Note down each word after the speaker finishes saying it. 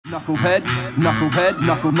Knucklehead, knucklehead,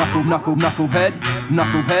 knucklehead,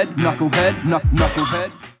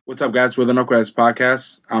 knucklehead. What's up, guys? We're the Knuckleheads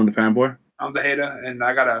Podcast. I'm the fanboy. I'm the hater, and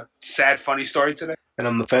I got a sad, funny story today. And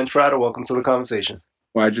I'm the Fence Rider. Welcome to the conversation.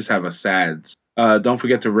 Well, I just have a sad. Don't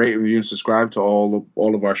forget to rate, review, and subscribe to all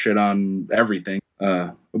of our shit on everything.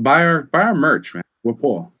 Buy our merch, man. We're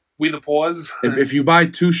poor. We the pause. If you buy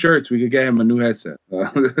 2 shirts, we could get him a new headset. We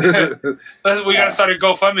gotta start a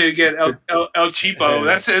GoFundMe to get El Cheapo.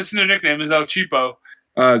 That's his new nickname is El Cheapo.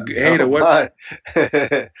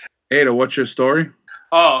 Hater, what's your story?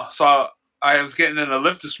 Oh, so I was getting in the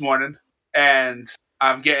lift this morning, and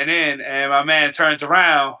I'm getting in, and my man turns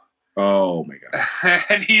around. Oh my god!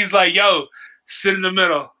 And he's like, "Yo, sit in the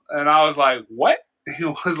middle," and I was like, "What?" He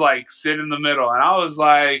was like, "Sit in the middle," and I was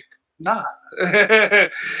like, "Nah."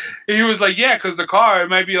 He was like, "Yeah, because the car it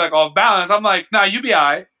might be like off balance." I'm like, "Nah, you be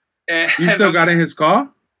alright." And you still got in his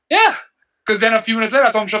car? Yeah, because then a few minutes later,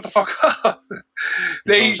 I told him shut the fuck up. You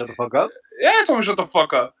told him shut the fuck up? Yeah, I told him shut the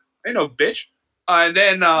fuck up. Ain't no bitch. And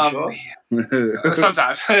then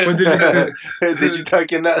sometimes. Did you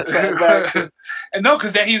tuck your nuts back? And no,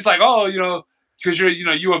 because then he's like, "Oh, because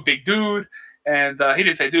you're a big dude," and he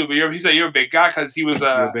didn't say dude, but he said you're a big guy because he was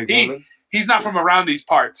he's not from around these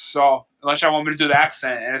parts, so unless y'all want me to do the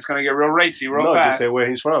accent, and it's gonna get real racy real fast. Just say where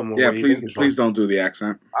he's from. Yeah, please don't do the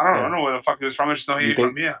accent. I don't know where the fuck he was from. I just know he's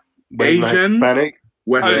from here. Asian, Hispanic,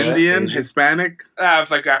 West Indian, Hispanic.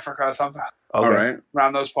 It's like Africa or something. Okay. All right,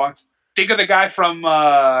 around those parts. Think of the guy from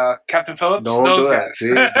Captain Phillips. Don't those do guys.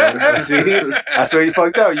 That. See? That's where you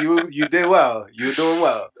fucked up. You did well. You're doing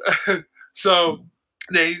well. So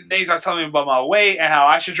they start telling me about my weight and how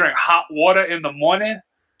I should drink hot water in the morning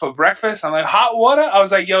for breakfast. I'm like, hot water? I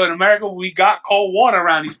was like, yo, in America, we got cold water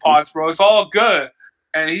around these parts, bro. It's all good.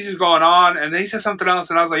 And he's just going on. And then he said something else.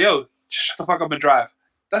 And I was like, yo, just shut the fuck up and drive.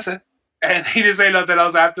 That's it. And he didn't say nothing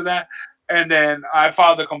else after that. And then I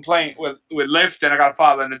filed a complaint with Lyft, and I got to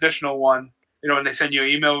file an additional one. When they send you an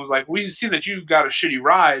email, it was like, we see that you got a shitty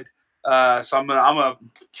ride. So I'm gonna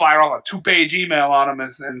fire off a 2-page email on them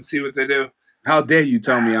and see what they do. How dare you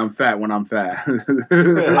tell me I'm fat when I'm fat?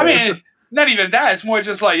 I mean, not even that. It's more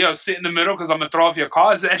just like, yo, sit in the middle because I'm going to throw off your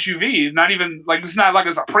car. It's an SUV. Not even, like, it's not like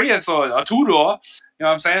it's a Prius or a two-door. You know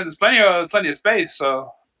what I'm saying? There's plenty of space,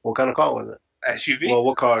 so. What kind of car was it? SUV. Well,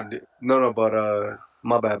 what car? No, but,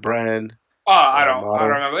 my bad, brand. Oh, I don't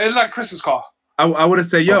remember. It's like Chris's car. I would have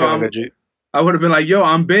said, yo, I would have been like, yo,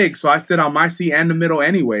 I'm big, so I sit on my seat and the middle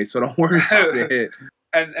anyway, so don't worry about it.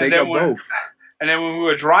 Take up both. And then when we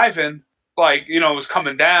were driving, like, it was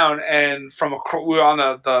coming down, and we were on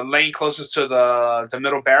the lane closest to the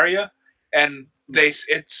middle barrier, and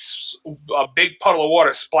it's a big puddle of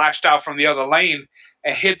water splashed out from the other lane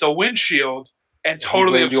and hit the windshield and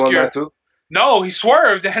totally obscured. No, he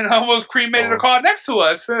swerved and almost cremated the car next to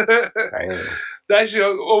us. That shit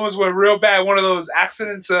almost went real bad. One of those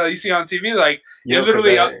accidents you see on TV, like it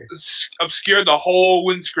literally obscured the whole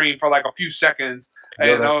windscreen for like a few seconds.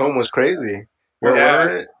 That storm was crazy. Where was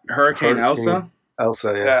it? Hurricane Elsa?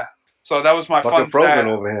 Elsa, yeah. Yeah. So that was my fun frozen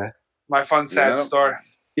over here. My fun sad story.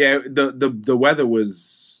 Yeah, the weather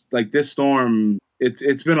was like this storm.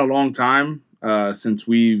 It's been a long time since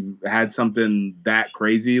we had something that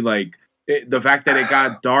crazy. Like the fact that it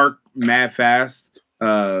got dark mad fast,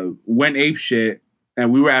 went ape shit,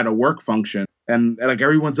 and we were at a work function, and like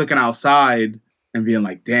everyone's looking outside and being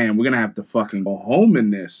like, "Damn, we're gonna have to fucking go home in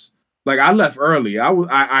this." Like I left early.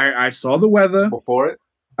 I saw the weather before it.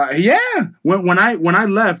 Yeah, when I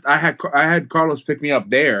left, I had Carlos pick me up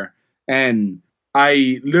there, and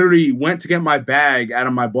I literally went to get my bag out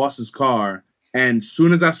of my boss's car. And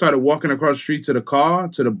soon as I started walking across the street to the car,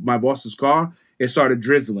 my boss's car, it started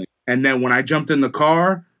drizzling. And then when I jumped in the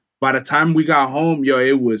car, by the time we got home, yo,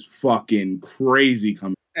 it was fucking crazy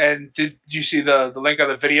coming. And did you see the link of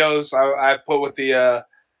the videos I put with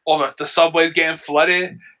all the subways getting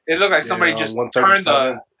flooded? It looked like somebody just turned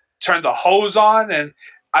the hose on, and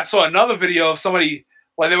I saw another video of somebody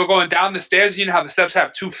when they were going down the stairs. You know how the steps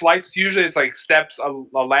have 2 flights? Usually it's like steps, a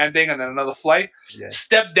landing, and then another flight. Yeah.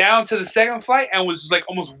 Stepped down to the second flight and was like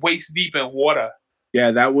almost waist deep in water.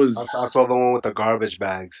 Yeah, that was. I saw the one with the garbage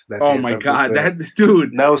bags. Oh my god, that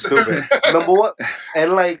dude! That was stupid. Number one,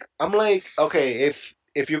 and like I'm like, okay,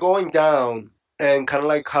 if you're going down, and kind of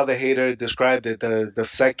like how the hater described it, the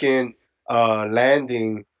second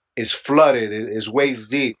landing is flooded, is waist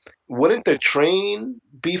deep. Wouldn't the train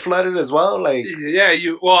be flooded as well? Like, yeah,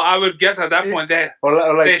 I would guess at that point they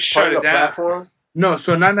shut it down. Platform? No,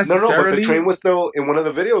 so not necessarily. No, but the train was still in one of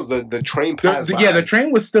the videos. The train passed by. Yeah, the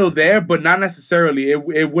train was still there, but not necessarily.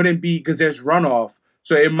 It wouldn't be because there's runoff.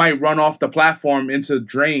 so it might run off the platform into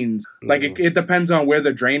drains. Like it depends on where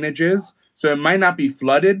the drainage is, so it might not be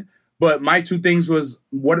flooded. But my two things was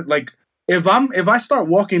what like if I start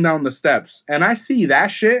walking down the steps and I see that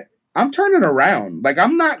shit, I'm turning around. Like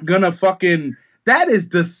I'm not gonna fucking. That is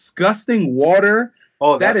disgusting water.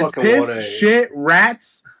 Oh, that is fucking piss, water. shit,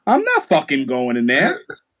 rats. I'm not fucking going in there.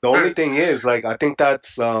 The only thing is, like, I think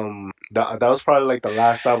that's that was probably like the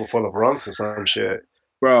last album full of runks or some shit.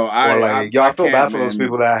 Bro, I feel bad for those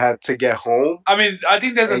people that had to get home. I mean, I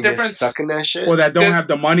think there's a and get difference. stuck in that shit. Or that don't have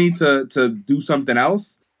the money to do something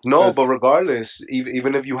else. No, but regardless,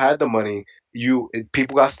 even if you had the money,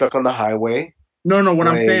 people got stuck on the highway. No, what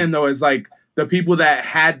I'm saying though is like the people that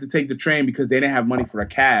had to take the train because they didn't have money for a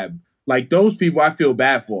cab. Like those people, I feel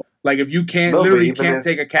bad for. Like if you can't can't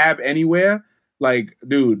take a cab anywhere, like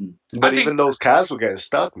dude. But even those cabs were getting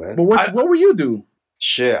stuck, man. But what would you do?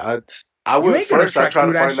 Shit, I would first. I try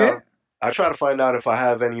to find out. I try to find out if I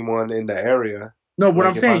have anyone in the area. No, what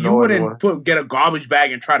I'm saying, you wouldn't get a garbage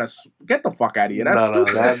bag and try to get the fuck out of here. That's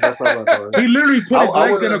stupid. That's not what I'm He literally put his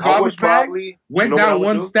legs in a garbage bag, went down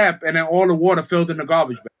one do? step, and then all the water filled in the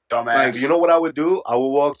garbage bag. Dumbass. Like, you know what I would do? I would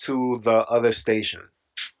walk to the other station.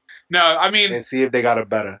 No, I mean, and see if they got it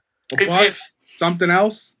better. A bus, something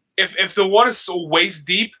else. If the water's so waist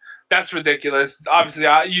deep, that's ridiculous. Obviously,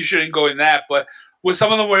 you shouldn't go in that. But with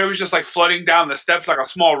some of them where it was just like flooding down the steps like a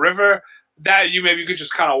small river, that you maybe could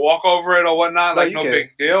just kind of walk over it or whatnot, like no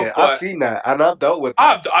big deal. But I've seen that, and I've dealt with.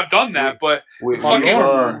 I've done that, but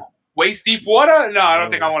fucking waist deep water? No, I don't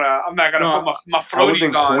think I want to. I'm not gonna put my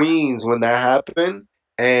floaties on. I was in Queens when that happened,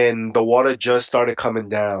 and the water just started coming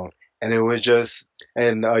down, and it was just,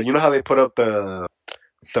 and you know how they put up the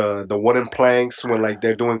wooden planks when like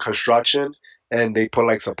they're doing construction, and they put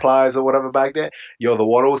like supplies or whatever back there. Yo, the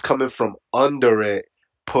water was coming from under it,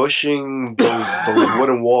 pushing those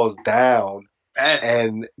wooden walls down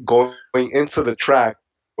and going into the track.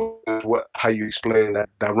 How you explain that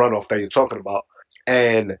runoff that you're talking about?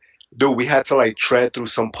 And dude, we had to like tread through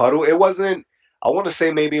some puddle. It wasn't. I want to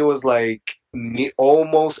say maybe it was like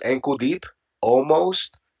almost ankle deep,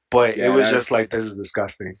 almost. But it was just like, this is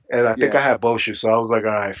disgusting. And I think I had both shoes, so I was like,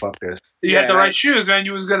 all right, fuck this. You had the right shoes, man.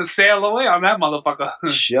 You was going to sail away on that motherfucker.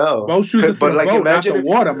 Yo. Both shoes are for the boat, not the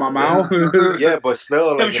water, my mouth. Yeah, but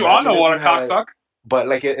still. Like, you on the water, cocksuck. But,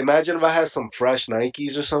 like, imagine if I had some fresh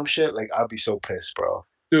Nikes or some shit. Like, I'd be so pissed, bro.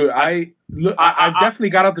 Dude, I've definitely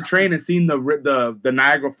got out the train and seen the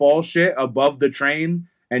Niagara Falls shit above the train.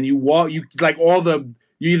 And you like all the...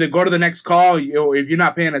 You either go to the next call, or if you're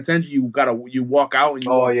not paying attention, you walk out and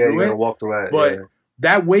you walk through it. Gotta walk through it. But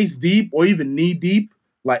that waist deep or even knee deep,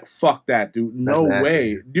 like fuck that, dude. No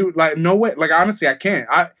way, dude. Like no way. Like honestly, I can't.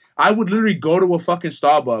 I would literally go to a fucking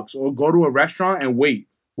Starbucks or go to a restaurant and wait.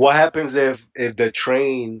 What happens if the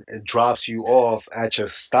train drops you off at your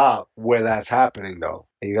stop where that's happening though,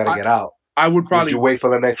 and you gotta get out? I would probably wait for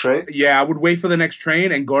the next train. Yeah, I would wait for the next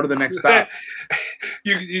train and go to the next stop.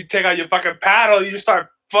 you take out your fucking paddle. You just start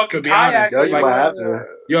fucking kayaking.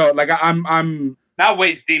 Yo, like I'm not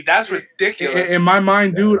waist deep. That's ridiculous. In my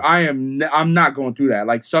mind, dude, I'm not going through that.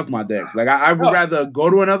 Like, suck my dick. Like, I would rather go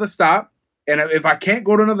to another stop, and if I can't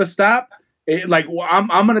go to another stop, I'm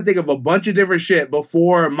gonna think of a bunch of different shit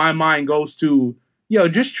before my mind goes to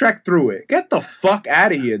just trek through it. Get the fuck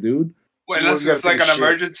out of here, dude. Wait, unless it's like an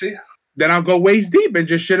emergency. Then I'll go waist deep and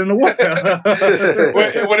just shit in the water.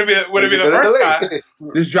 Would it be the first time?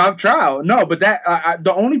 Just drop trial. No, but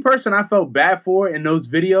the only person I felt bad for in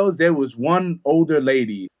those videos, there was one older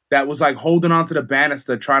lady that was like holding onto the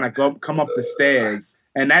banister trying to come up the stairs.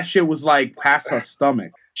 And that shit was like past her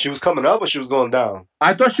stomach. She was coming up or she was going down?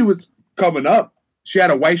 I thought she was coming up. She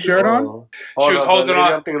had a white shirt on. She was holding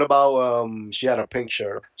on. I'm thinking about she had a pink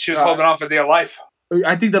shirt. She was holding on for dear life.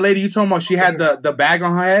 I think the lady you talking about, she had the bag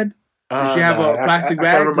on her head. Did she have a plastic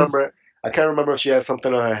bag? I can't remember if she had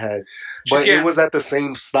something on her head. But it was at the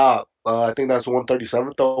same stop. I think that's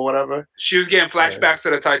 137th or whatever. She was getting flashbacks to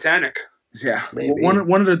the Titanic. Yeah.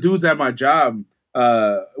 One of the dudes at my job,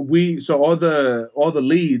 all the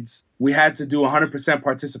leads, we had to do 100%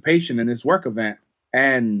 participation in this work event.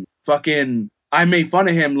 And fucking, I made fun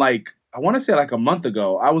of him like, I want to say like a month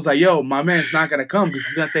ago. I was like, yo, my man's not going to come because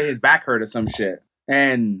he's going to say his back hurt or some shit.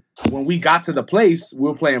 And when we got to the place, we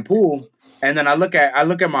were playing pool, and then I look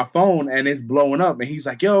at my phone and it's blowing up, and he's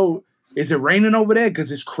like, "Yo, is it raining over there? Because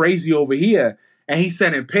it's crazy over here." And he's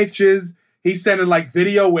sending pictures. He's sending like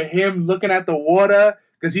video with him looking at the water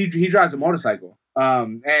because he drives a motorcycle.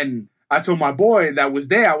 And I told my boy that was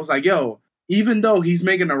there, I was like, "Yo, even though he's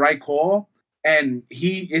making the right call and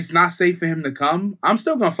it's not safe for him to come, I'm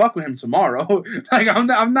still gonna fuck with him tomorrow. Like I'm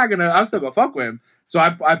still gonna fuck with him." So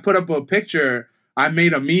I put up a picture I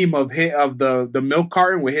made a meme of the milk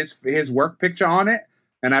carton with his work picture on it,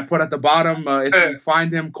 and I put at the bottom, if you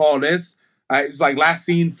find him, call this. It was like last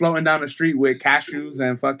seen floating down the street with cashews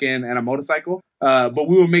and a motorcycle. But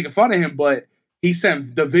we were making fun of him. But he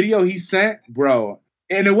sent the video he sent, bro,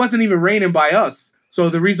 and it wasn't even raining by us. So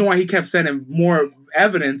the reason why he kept sending more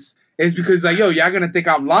evidence is because like, yo, y'all gonna think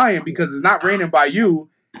I'm lying because it's not raining by you,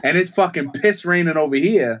 and it's fucking piss raining over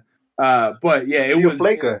here. But yeah, it was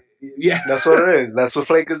flaker. Yeah, that's what it is. That's what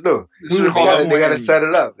flakers do. They gotta set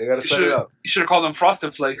it up. They gotta set it up. You should have called them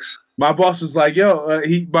Frosted Flakes. My boss was like, "Yo,"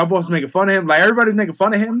 my boss was making fun of him. Like everybody's making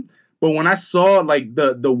fun of him. But when I saw like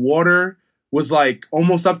the water was like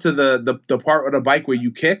almost up to the part of the bike where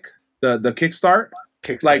you kick the kickstart,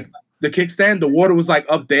 like the kickstand, the water was like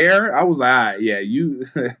up there. I was like, yeah,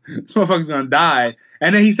 this motherfucker's gonna die.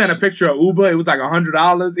 And then he sent a picture of Uber. It was like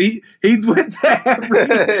 $100. He went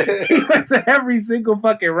to every single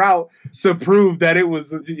fucking route to prove that it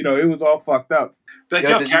was it was all fucked up. Like,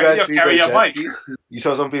 yo, carry your bike. You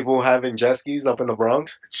saw some people having jet skis up in the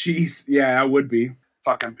Bronx. Jeez, yeah, I would be.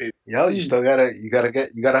 Fucking people. Yo, you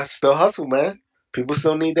gotta still hustle, man. People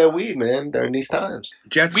still need their weed, man, during these times.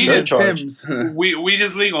 Jet skis and Timbs. Weed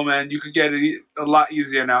is legal, man. You could get it a lot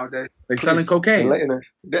easier nowadays. They selling cocaine.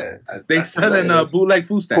 Yeah. They selling bootleg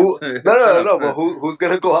food stamps. No. But who's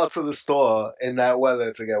gonna go out to the store in that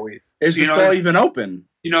weather to get weed? Is the store even open?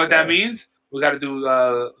 You know what that means? We got to do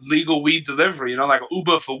legal weed delivery. Like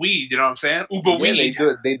Uber for weed. You know what I'm saying? Uber weed.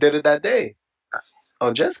 They did it that day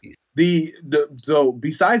on jet skis. So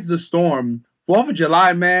besides the storm, 4th of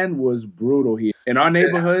July, man, was brutal here. In our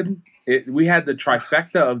neighborhood, we had the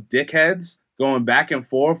trifecta of dickheads going back and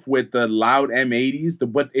forth with the loud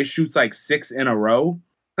M80s, but it shoots like 6 in a row.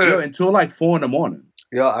 Until like 4 a.m.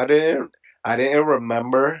 Yo, I didn't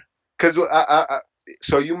remember. Because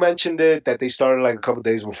so you mentioned it that they started like a couple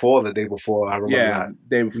days before, the day before. I remember that.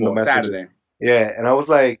 Day before, Saturday. Yeah, and I was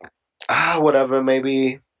like, whatever,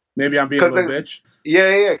 maybe I'm being a little bitch.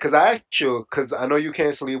 Yeah, because I know you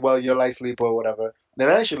can't sleep well, you're light sleeper or whatever. Then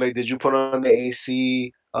actually, did you put on the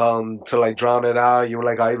AC to like drown it out? You were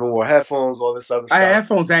like, I even wore headphones, all this other stuff. I had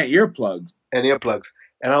headphones and earplugs.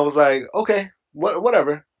 And I was like, okay,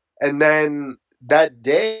 whatever. And then that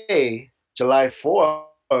day, July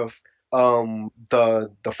 4th,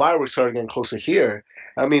 the fireworks started getting closer here.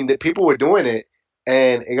 I mean, the people were doing it.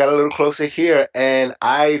 And it got a little closer here, and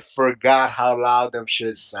I forgot how loud them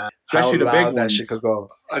shit sound. Especially the big ones. That shit could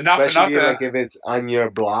go. Especially like if it's on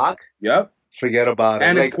your block. Yep. Forget about it.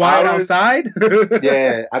 And it's quiet outside.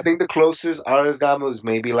 Yeah, I think the closest ours got was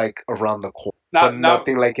maybe like around the corner, but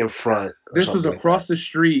nothing like in front. This was across the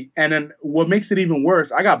street, and then what makes it even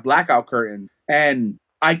worse, I got blackout curtains, and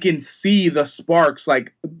I can see the sparks,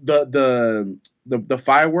 like the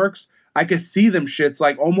fireworks. I could see them shits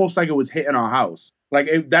like almost like it was hitting our house. Like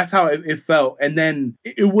that's how it felt. And then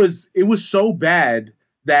it was so bad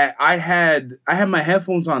that I had my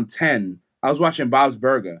headphones on 10. I was watching Bob's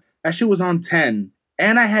Burger. That shit was on 10,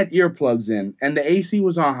 and I had earplugs in, and the AC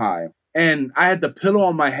was on high, and I had the pillow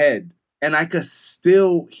on my head, and I could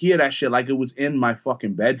still hear that shit like it was in my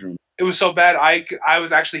fucking bedroom. It was so bad, I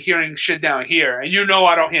was actually hearing shit down here, and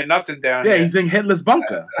I don't hear nothing down here. Yeah, he's in Hitler's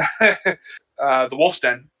bunker. The Wolf's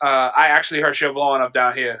Den. I actually heard shit blowing up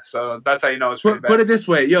down here, so that's how you know it's pretty bad. Put it this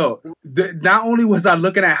way, yo. Not only was I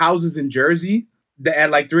looking at houses in Jersey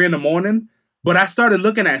at like 3 a.m, but I started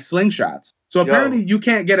looking at slingshots. So apparently you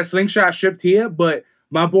can't get a slingshot shipped here, but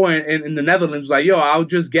my boy in the Netherlands was like, yo, I'll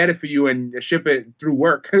just get it for you and ship it through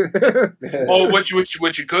work. What you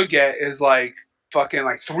could get is like fucking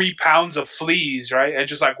like 3 pounds of fleas, right? And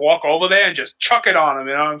just like walk over there and just chuck it on them,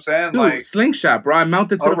 you know what I'm saying? Dude, like slingshot, bro. I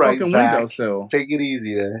mounted to the fucking windowsill. Take it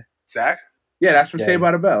easy there. Zach? Yeah, that's from Saved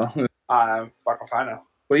by the Bell. Fucking fine now.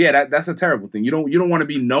 But yeah, that's a terrible thing. You don't want to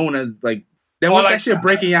be known as like that shit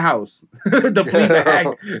breaking your house. The flea bag.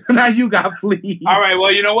 Now you got fleas. All right,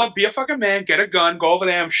 well, you know what? Be a fucking man, get a gun, go over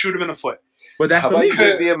there and shoot him in the foot. But that's illegal. How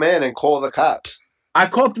about you be a man and call the cops? I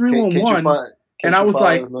called 311 and I was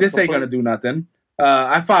like, this ain't gonna do nothing.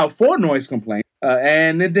 I filed 4 noise complaints,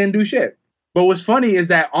 and it didn't do shit. But what's funny is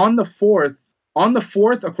that on the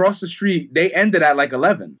 4th across the street, they ended at like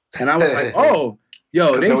 11, and I was like, oh,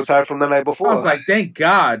 yo, they were tired from the night before. I was like, thank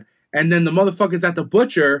God. And then the motherfuckers at the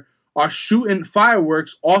butcher are shooting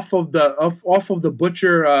fireworks off of the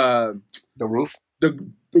butcher, the roof,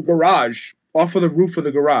 the garage, off of the roof of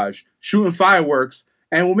the garage, shooting fireworks.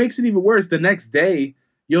 And what makes it even worse, the next day,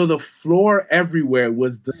 yo, the floor everywhere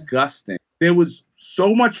was disgusting. There was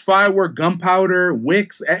so much firework, gunpowder,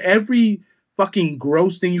 wicks, every fucking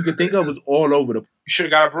gross thing you could think of was all over the place. You should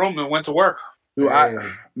have got a broom and went to work. Dude,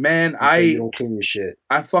 You don't clean your shit.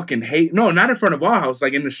 I fucking hate. No, not in front of our house.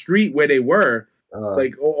 Like in the street where they were,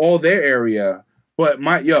 like all their area. But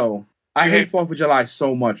I hate 4th of July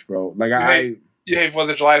so much, bro. Like you hate 4th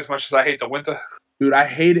of July as much as I hate the winter. Dude, I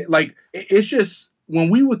hate it. Like it's just when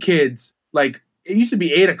we were kids, like it used to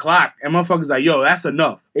be 8 o'clock, and motherfuckers like, yo, that's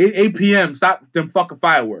enough. 8 p.m. Stop them fucking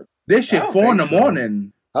fireworks. This shit 4 in the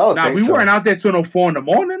morning. We weren't out there till 4 in the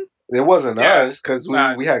morning. It wasn't us because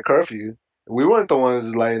we had curfew. We weren't the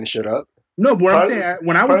ones lighting shit up. No, but I'm saying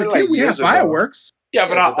when I was a kid, we had fireworks. Yeah,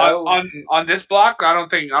 but on this block, I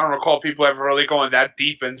don't recall people ever really going that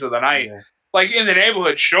deep into the night. Yeah. Like in the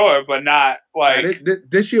neighborhood, sure, but not like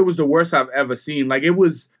this year was the worst I've ever seen. Like it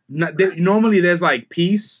was normally there's like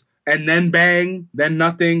peace and then bang, then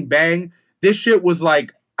nothing, bang. This shit was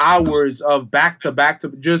like hours of back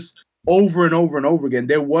to just over and over and over again.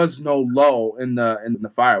 There was no lull in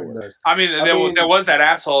the fireworks. I mean, there was that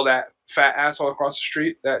fat asshole across the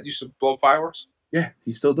street that used to blow fireworks. Yeah,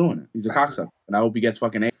 he's still doing it. He's a cocksucker, and I hope he gets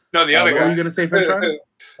fucking A. No, the other guy. What were you gonna say, French?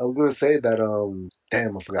 I was gonna say that.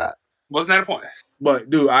 Damn, I forgot. Wasn't that a point? But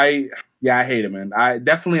dude, I hate it, man.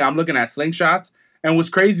 I'm looking at slingshots, and what's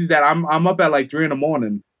crazy is that I'm up at like 3 in the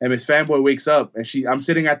morning, and Miss Fanboy wakes up, and I'm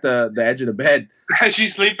sitting at the edge of the bed, and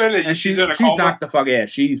she's sleeping, and she's knocked the fuck. Yeah,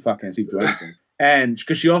 she's fucking asleep through everything, and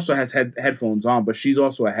because she also has headphones on, but she's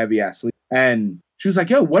also a heavy ass sleep, and she was like,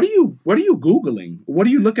 "Yo, what are you googling? What are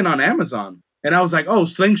you looking on Amazon?" And I was like, "Oh,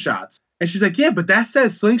 slingshots," and she's like, "Yeah, but that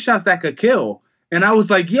says slingshots that could kill." And I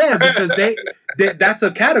was like, yeah, because that's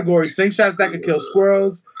a category. Slingshots that could kill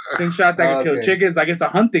squirrels, slingshot that could kill chickens. Like, it's a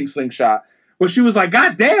hunting slingshot. But she was like,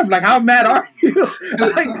 God damn, like, how mad are you?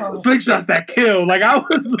 Like, slingshots that kill. Like, I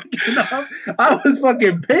was looking up. I was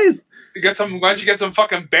fucking pissed. Why don't you get some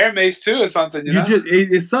fucking bear mace, too, or something, you know?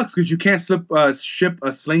 It sucks because you can't ship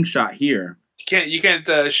a slingshot here. You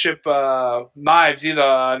can't ship knives either.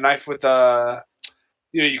 A knife with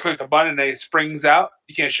you click the button and it springs out.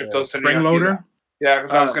 You can't ship those to New York. Spring loader? Yeah,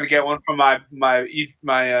 because I was going to get one from my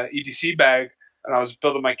EDC bag, and I was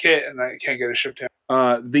building my kit, and I can't get it shipped here.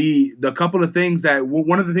 The couple of things that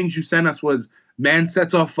one of the things you sent us was man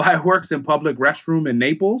sets off fireworks in public restroom in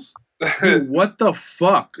Naples. Dude, what the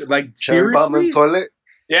fuck? Like seriously? Toilet?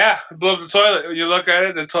 Yeah, blew up the toilet. When you look at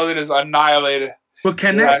it, the toilet is annihilated. But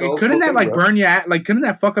couldn't that like burn your like couldn't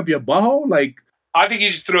that fuck up your butthole? Like I think he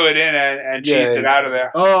just threw it in and cheesed it out of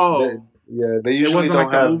there. Oh, they usually it wasn't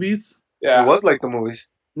like the movies. Yeah, it was like the movies.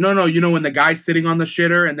 No, you know when the guy's sitting on the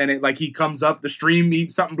shitter and then he comes up the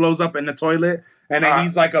stream, something blows up in the toilet and then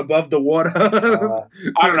he's like above the water.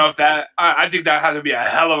 I don't know if that. I think that had to be a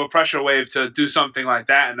hell of a pressure wave to do something like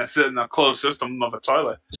that in a closed system of a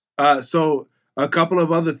toilet. So a couple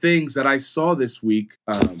of other things that I saw this week.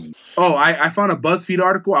 I found a BuzzFeed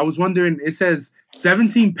article. I was wondering. It says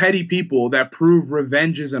 17 petty people that prove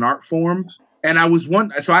revenge is an art form, and I was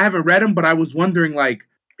so I haven't read them, but I was wondering like.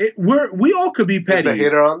 We all could be petty. Is the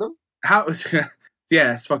hater on them? How?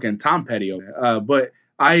 Yeah, it's fucking Tom Petty. But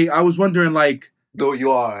I was wondering, like, no, you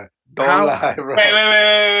are. Don't lie, bro.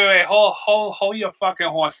 Wait. Hold your fucking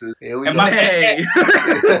horses. Am I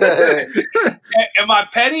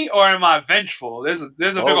petty or am I vengeful? There's a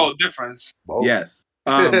big old difference. Both. Yes.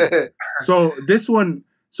 So this one.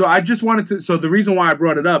 So I just wanted to. So the reason why I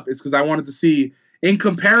brought it up is because I wanted to see, in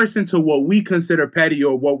comparison to what we consider petty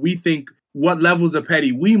or what we think. What levels of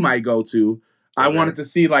petty we might go to. Okay. I wanted to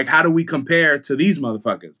see, like, how do we compare to these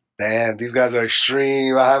motherfuckers? Damn, these guys are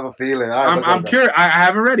extreme. I have a feeling. I'm curious. I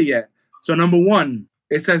haven't read it yet. So, number one,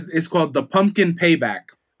 it says it's called the Pumpkin Payback.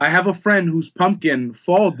 I have a friend whose pumpkin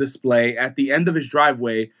fall display at the end of his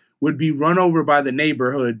driveway would be run over by the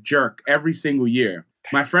neighborhood jerk every single year.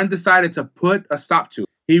 My friend decided to put a stop to it.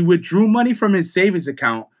 He withdrew money from his savings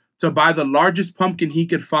account to buy the largest pumpkin he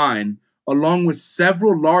could find, along with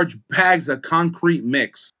several large bags of concrete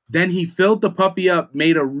mix. Then he filled the puppy up,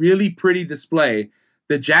 made a really pretty display.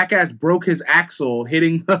 The jackass broke his axle,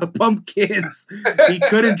 hitting the pumpkins. He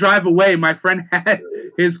couldn't drive away. My friend had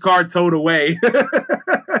his car towed away.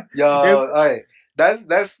 Yo, all right.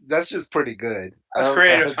 That's just pretty good. That's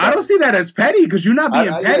creative. I don't see that as petty because you're not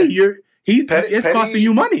being petty. It's costing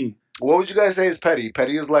you money. What would you guys say is petty?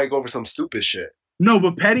 Petty is like over some stupid shit. No,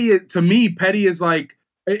 but petty to me, petty is like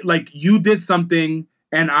you did something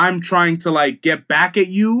and I'm trying to like get back at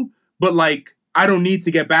you, but like I don't need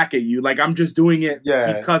to get back at you. Like I'm just doing it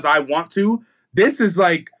because I want to. This is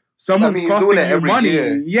like someone's costing you money.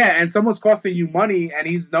 Year. Yeah, and someone's costing you money and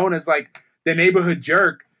he's known as like the neighborhood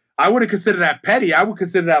jerk. I wouldn't consider that petty. I would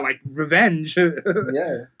consider that like revenge.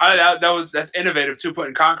 Yeah. That's innovative too,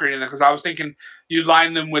 putting concrete in there because I was thinking you'd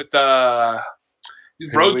line them with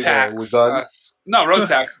road tax. Road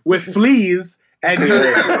tax. With fleas And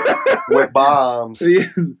with bombs. Yeah.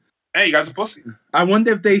 Hey, you guys are pussy. I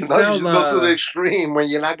wonder if they No, sell. you just go to the extreme when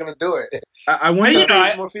you're not gonna do it. I wonder. Hey, if you know, they-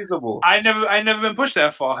 It's more feasible. I never been pushed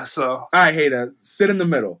that far. So All right, hater, sit in the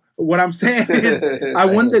middle. What I'm saying is, I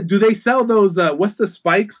wonder, do they sell those? What's the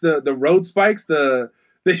spikes? The road spikes? The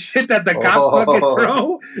shit that the cops fucking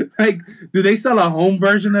throw? Like, do they sell a home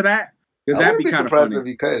version of that? Because I that'd wouldn't be kind of surprised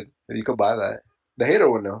funny. if you could buy that. The hater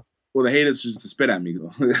would know. Well, the haters just to spit at me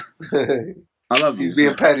though. I love you. He's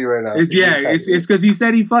being petty right now. It's He's being petty. it's because he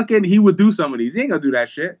said he would do some of these. He ain't gonna do that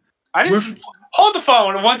shit. I didn't hold the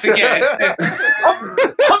phone once again.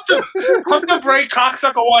 Pump the brake,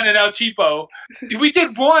 cocksucker one and El Cheapo. We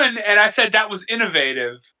did one, and I said that was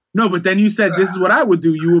innovative. No, but then you said this is what I would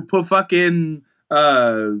do. You would put fucking.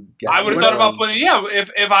 I would have thought about putting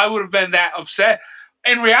if I would have been that upset.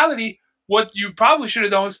 In reality, what you probably should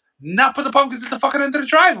have done was not put the pumpkins at the fucking end of the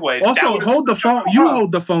driveway. Also, hold the phone. You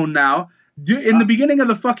hold the phone now. In the beginning of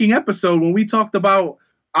the fucking episode, when we talked about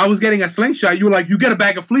I was getting a slingshot, you were like, you get a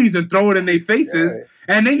bag of fleas and throw it in their faces.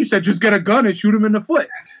 Yeah. And then you said, just get a gun and shoot them in the foot.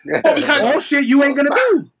 Well, because all shit you ain't going to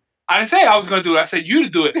do. I didn't say I was going to do it. I said you to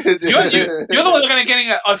do it. You're the one that's going to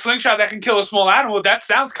getting a slingshot that can kill a small animal. That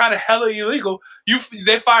sounds kind of hella illegal.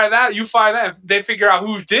 They fire that. You fire that. If they figure out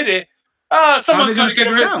who did it, someone's going to get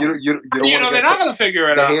it out. They're not going to figure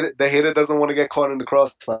it out. The hater doesn't want to get caught in the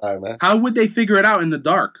crossfire, man. How would they figure it out in the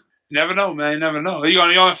dark? You never know, man. You never know. You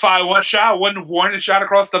only fire one shot, one warning shot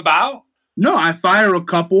across the bow? No, I fire a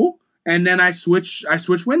couple, and then I switch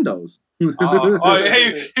windows.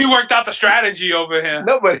 Hey, he worked out the strategy over here.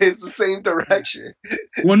 No, but it's the same direction.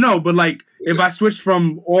 Well, no, but like if I switch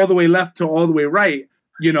from all the way left to all the way right,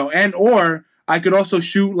 or I could also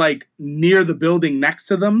shoot like near the building next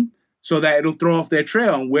to them, so that it'll throw off their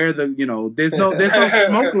trail and where there's no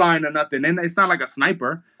smoke line or nothing, and it's not like a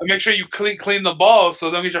sniper. And make sure you clean the balls so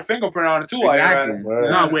don't get your fingerprint on it too. Exactly.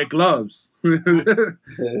 No, wear gloves. The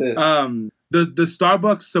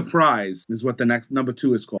Starbucks surprise is what the next number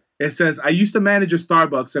 2 is called. It says, I used to manage a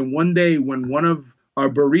Starbucks, and one day when one of our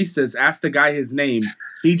baristas asked the guy his name,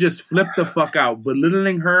 he just flipped the fuck out,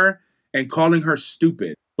 belittling her and calling her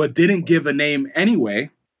stupid, but didn't give a name anyway.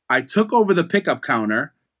 I took over the pickup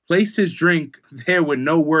counter, placed his drink there with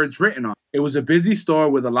no words written on it. It was a busy store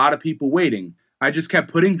with a lot of people waiting. I just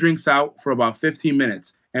kept putting drinks out for about 15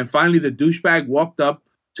 minutes. And finally, the douchebag walked up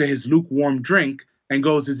to his lukewarm drink and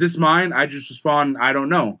goes, is this mine? I just respond, I don't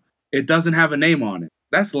know. It doesn't have a name on it.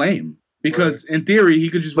 That's lame. Because in theory, he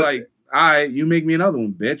could just be like, all right, you make me another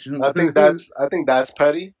one, bitch. I think that's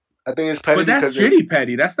petty. I think it's petty. But that's shitty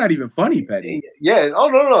petty. That's not even funny petty. Yeah. Oh,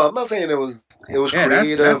 no. I'm not saying it was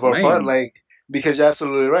creative that's or lame. Fun. Like, because you're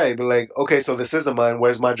absolutely right. But like, okay, so this isn't mine.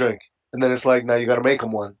 Where's my drink? And then it's like, now you got to make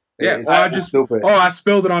him one. Yeah. I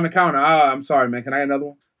spilled it on the counter. I'm sorry, man. Can I have another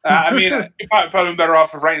one? I mean, you're probably better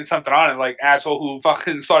off of writing something on it, like asshole who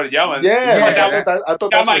fucking started yelling. Yeah. I thought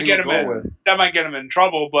that might get him that might get him in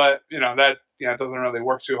trouble, but that doesn't really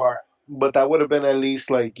work too hard. But that would have been at least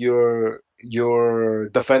like you're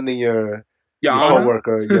defending your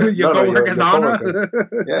coworker. Your coworker's honor.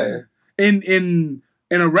 Yeah. In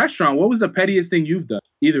a restaurant, what was the pettiest thing you've done?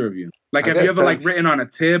 Either of you? Like, have you ever like written on a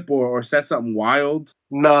tip or said something wild?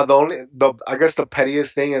 No, I guess the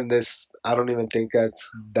pettiest thing, and this I don't even think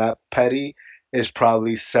that's that petty, is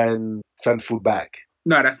probably send food back.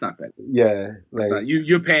 No, that's not petty. Yeah, like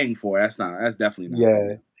you're paying for it. That's definitely not. Yeah,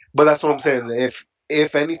 petty. But that's what I'm saying.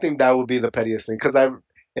 If anything, that would be the pettiest thing. Because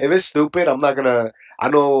if it's stupid, I'm not gonna. I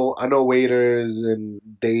know waiters and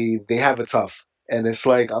they have it tough, and it's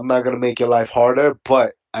like I'm not gonna make your life harder,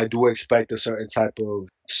 but I do expect a certain type of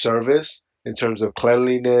service in terms of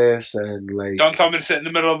cleanliness and like. Don't tell me to sit in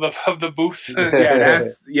the middle of the booth.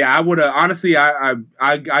 I would have honestly.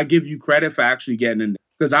 I give you credit for actually getting in there.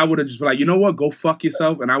 Because I would have just been like, you know what, go fuck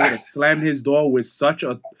yourself, and I would have slammed his door with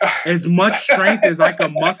as much strength as I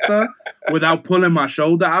could muster without pulling my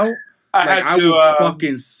shoulder out. I would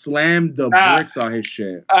fucking slam the bricks on his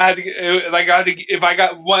shit. If I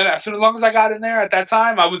got one, as long as I got in there at that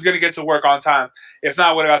time, I was gonna get to work on time. If not,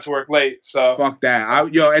 I would have got to work late. So fuck that,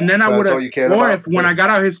 and then I would have. Or when I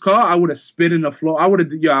got out his car, I would have spit in the floor. I would have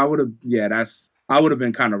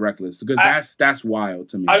been kind of reckless because that's wild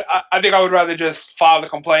to me. I think I would rather just file the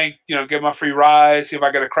complaint, get my free ride, see if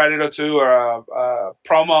I get a credit or two or a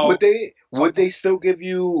promo. Would they still give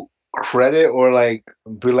you credit or like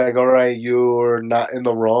be like, all right, you're not in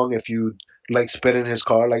the wrong if you like spit in his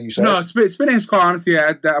car, like you said? No, spit in his car. Honestly,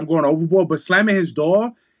 I'm going overboard. But slamming his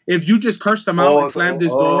door. If you just cursed him out and slammed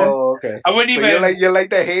his door, okay. I wouldn't even. You're like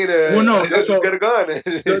the hater. Well, no. So get a gun.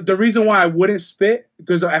 the reason why I wouldn't spit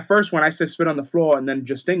because at first when I said spit on the floor and then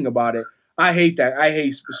just thinking about it, I hate that. I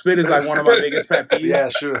hate spit is like one of my biggest pet peeves. Yeah,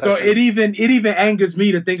 sure. So it even angers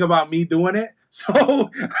me to think about me doing it. So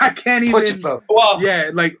I can't Put even. yourself. Well,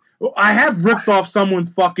 Yeah, like I have ripped off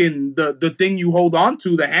someone's fucking the thing you hold on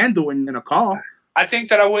to, the handle in a car. I think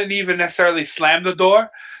that I wouldn't even necessarily slam the door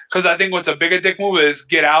because I think what's a bigger dick move is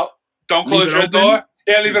get out, don't Leave close it your open? door.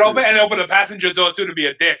 Yeah, leave it open and open the passenger door too to be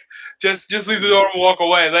a dick. Just leave the door and walk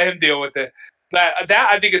away. Let him deal with it. That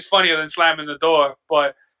I think is funnier than slamming the door,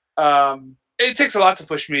 but it takes a lot to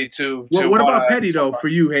push me to. What about wanna- petty though for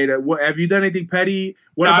you, Hater? What have you done anything petty?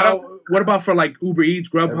 What No, I about for like Uber Eats,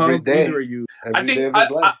 Every Grubhub, day. either of you? Every think day of his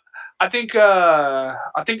life. I think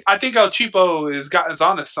El Cheapo is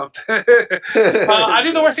onto something. I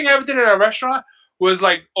think the worst thing I ever did at a restaurant was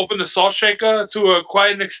like open the salt shaker to a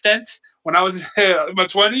quite an extent when I was in my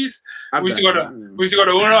 20s. I've We used to done go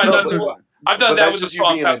that. to Uno. I've done But that that's with the just you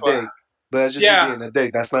salt being and a pepper. dick. But that's just Yeah. you being a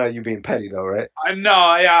dick. That's not you being petty, though, right? I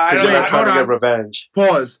know, yeah. I Because don't you're Wait, not trying to hold get on. revenge.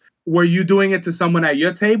 Pause. Were you doing it to someone at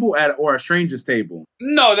your table or a stranger's table?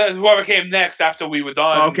 No, that's whoever came next after we were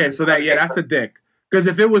done. Okay, so that's a dick. Because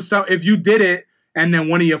if it was if you did it and then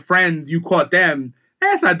one of your friends you caught them,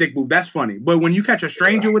 that's not a dick move. That's funny. But when you catch a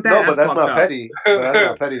stranger with that, No, that's but that's fucked not up. petty. But that's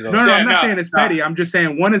not petty, though. No, Yeah, I'm not no, saying it's no. petty. I'm just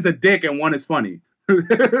saying one is a dick and one is funny.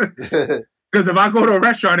 Because if I go to a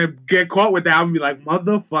restaurant and get caught with that, I'm gonna be like,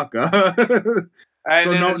 motherfucker. And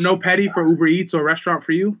So then no petty for Uber Eats or restaurant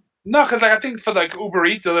for you? No, because like I think for like Uber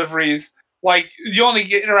Eat deliveries, like you only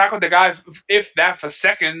interact with the guy if that for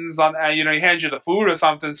seconds on he hands you the food or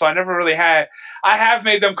something. So I never really had. I have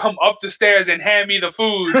made them come up the stairs and hand me the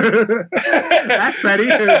food. That's petty.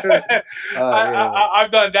 Yeah.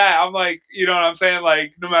 I've done that. I'm like, you know what I'm saying?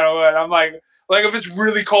 Like no matter what, I'm like if it's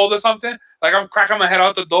really cold or something, like I'm cracking my head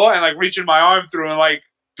out the door and like reaching my arm through and like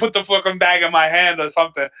put the fucking bag in my hand or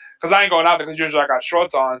something. Because I ain't going out there because usually I got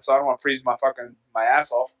shorts on, so I don't want to freeze my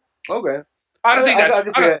ass off. Okay. I don't think that's. I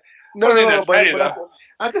can see it. No, I think no, that's but petty,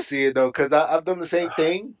 I can see it though, because I've done the same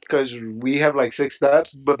thing. Because we have like 6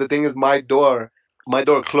 steps, but the thing is, my door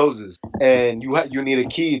closes, and you need a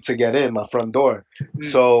key to get in my front door. Mm.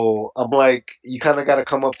 So I'm like, you kind of got to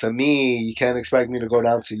come up to me. You can't expect me to go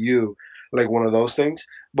down to you, like one of those things.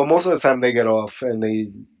 But most of the time, they get off and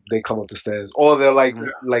they come up the stairs, or they're like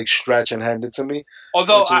stretch and hand it to me.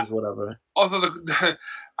 Although which is whatever.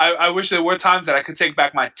 I wish there were times that I could take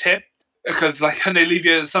back my tip because like when they leave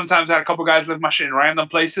you, sometimes I had a couple guys leave my shit in random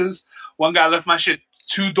places. One guy left my shit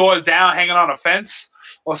 2 doors down, hanging on a fence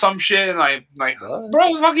or some shit, and like What? bro,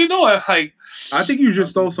 what the fuck you doing? Like I think you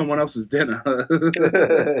just stole someone else's dinner.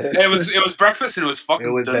 it was breakfast and it was fucking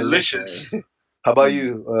It was delicious. How about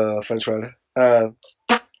you, French Rider?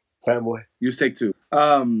 Fanboy. You take 2.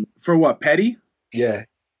 For what, petty? Yeah.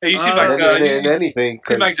 Hey, you seem Uh, like And you anything.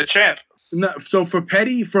 seem like 'cause- the champ. No, so for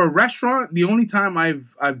petty, for a restaurant, the only time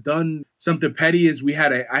I've done something petty is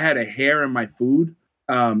I had a hair in my food,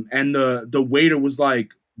 and the waiter was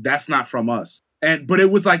like, "That's not from us," but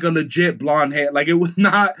it was like a legit blonde hair, like it was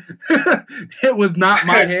not it was not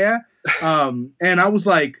my hair, and I was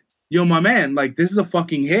like, "Yo, my man, like this is a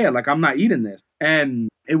fucking hair, like I'm not eating this," and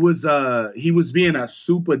it was he was being a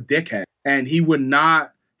super dickhead, and he would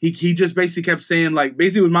not. He just basically kept saying like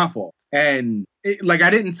basically it was my fault. And I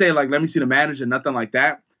didn't say like let me see the manager, nothing like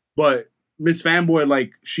that. But Miss Fanboy,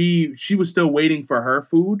 like she was still waiting for her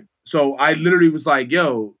food. So I literally was like,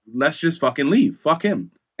 yo, let's just fucking leave. Fuck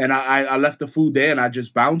him. And I left the food there and I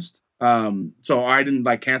just bounced. So I didn't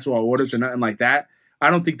like cancel our orders or nothing like that. I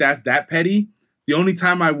don't think that's that petty. The only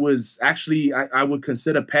time I was actually I would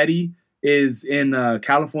consider petty is in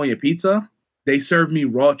California Pizza. They served me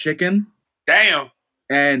raw chicken. Damn.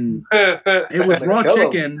 And it was raw Kill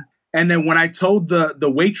 'em. chicken. And then when I told the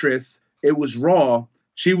waitress it was raw,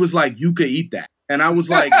 she was like, you could eat that. And I was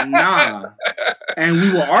like, nah. And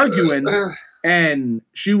we were arguing, and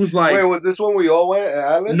she was like, Wait, was this when we all went at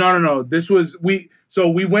Atlas? no. This was, we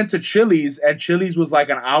went to Chili's, and Chili's was like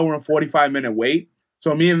an hour and 45-minute wait.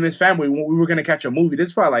 So me and Miss Family, we were going to catch a movie. This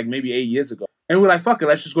is probably like maybe 8 years ago. And we were like, fuck it,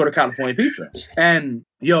 let's just go to California Pizza. And,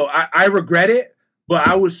 yo, I regret it, but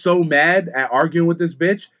I was so mad at arguing with this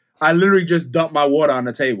bitch. I literally just dumped my water on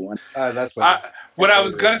the table. That's funny. What I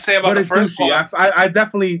was gonna say about But the it's first douchey. one, I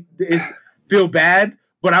definitely feel bad,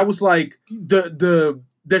 but I was like, the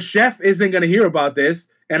chef isn't gonna hear about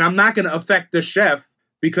this, and I'm not gonna affect the chef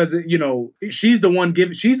because she's the one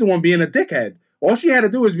being a dickhead. All she had to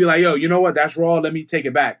do was be like, yo, you know what? That's raw. Let me take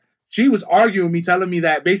it back. She was arguing with me, telling me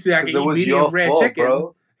that basically I can eat medium rare chicken.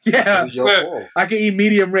 Bro. Yeah, It was your fault. I can eat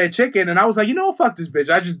medium rare chicken, and I was like, you know what? Fuck this bitch.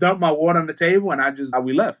 I just dumped my water on the table, and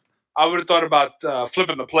we left. I would have thought about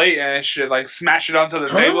flipping the plate and shit, like smash it onto the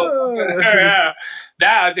table. Yeah,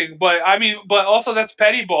 That I think, but I mean, but also that's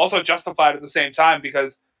petty, but also justified at the same time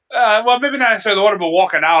because, well, maybe not necessarily the order, but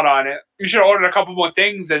walking out on it. You should have ordered a couple more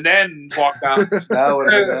things and then walk down. That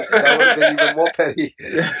would have been even more petty.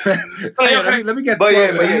 Hey, let me get But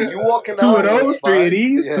yeah, you walking two out of those, fine. 3 of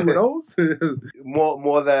these, Yeah. 2 of those.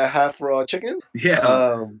 More than half raw chicken.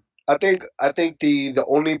 Yeah. I think the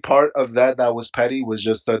only part of that was petty was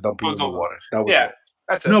just the dumping in the water. That was Yeah. it.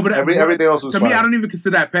 That's it. No, but everything else was to fine. me, I don't even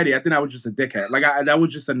consider that petty. I think that was just a dickhead. Like that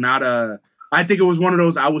was just I think it was one of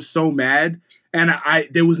those. I was so mad, and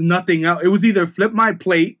there was nothing else. It was either flip my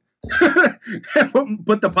plate,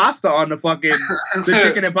 put the pasta on the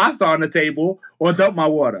chicken and pasta on the table, or dump my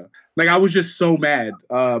water. Like I was just so mad.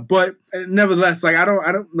 But nevertheless, like I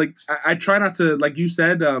don't like. I try not to, like you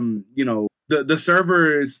said. The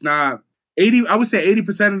server is not. 80, I would say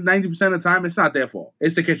 80%, 90% of the time, it's not their fault.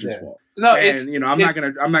 It's the kitchen's fault. No, and I'm not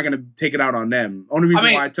gonna take it out on them. Only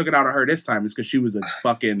reason why I took it out on her this time is because she was a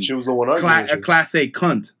fucking she was the one a class A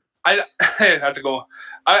cunt. That's a good one.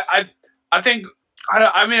 I think.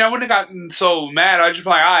 I mean, I wouldn't have gotten so mad. I'd just be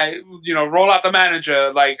like, roll out the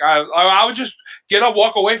manager. Like, I would just get up,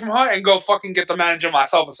 walk away from her, and go fucking get the manager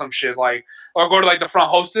myself or some shit. Like, or go to like the front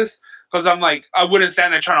hostess. Because I'm like, I wouldn't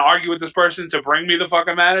stand there trying to argue with this person to bring me the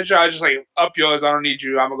fucking manager. I just like, up yours. I don't need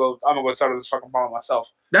you. I'm gonna go settle this fucking problem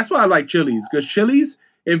myself. That's why I like Chili's. Because Chili's,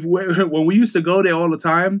 when we used to go there all the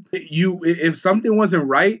time, if something wasn't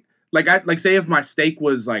right, like say if my steak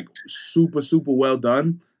was like super super well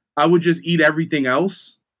done, I would just eat everything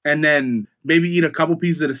else and then maybe eat a couple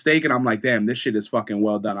pieces of the steak, and I'm like, damn, this shit is fucking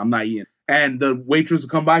well done. I'm not eating. And the waitress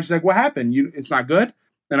would come by. She's like, what happened? It's not good?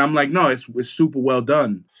 And I'm like, no, it's super well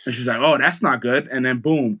done. And she's like, oh, that's not good. And then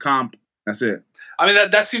boom, comp. That's it. I mean,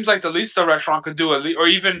 that seems like the least the restaurant could do, or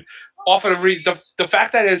even offer the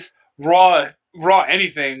fact that it's raw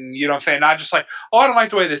anything, you know what I'm saying? Not just like, oh, I don't like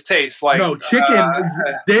the way this tastes. Like, no, chicken,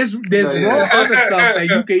 there's raw other stuff that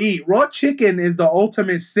you can eat. Raw chicken is the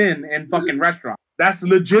ultimate sin in fucking restaurants. That's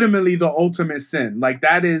legitimately the ultimate sin. Like,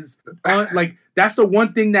 that is, that's the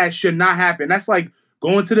one thing that should not happen. That's like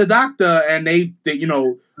going to the doctor and they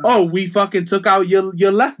oh, we fucking took out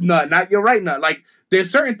your left nut, not your right nut. Like, there's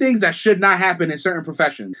certain things that should not happen in certain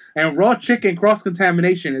professions. And raw chicken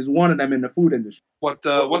cross-contamination is one of them in the food industry. What's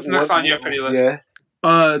next on your petty list?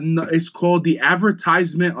 Yeah. No, it's called the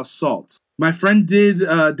advertisement assault. My friend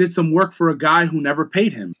did some work for a guy who never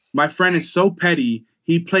paid him. My friend is so petty,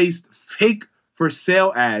 he placed fake for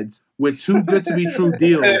sale ads with too good to be true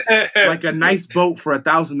deals, like a nice boat for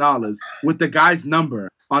 $1,000 with the guy's number.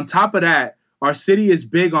 On top of that, our city is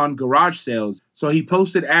big on garage sales, so he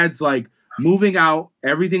posted ads like, moving out,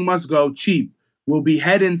 everything must go, cheap, will be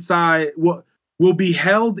held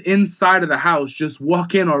inside of the house, just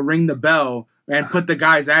walk in or ring the bell and put the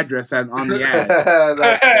guy's address on the ad.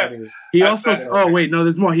 That's funny. He also,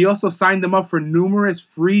 there's more. He also signed them up for numerous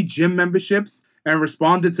free gym memberships and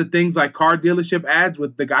responded to things like car dealership ads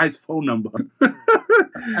with the guy's phone number.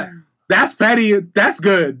 That's petty. That's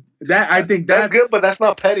good. I think that's good, but that's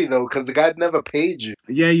not petty though, because the guy never paid you.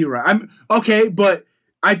 Yeah, you're right. I'm okay, but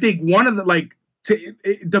I think one of the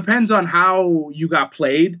it depends on how you got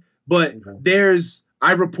played. But there's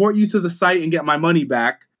I report you to the site and get my money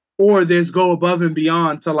back, or there's go above and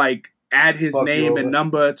beyond to add his name and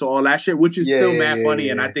number to all that shit, which is still mad funny,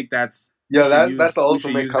 and I think that's. That's the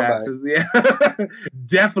ultimate comeback.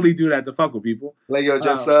 Definitely do that to fuck with people. Like,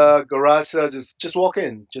 just garage sale, just walk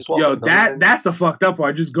in. Just walk in. That's the fucked up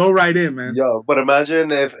part. Just go right in, man. But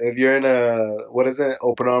imagine if you're in a,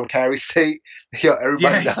 open arm carry state.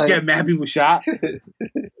 Everybody dying. Get mad people shot.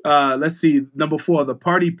 Let's see. Number 4, the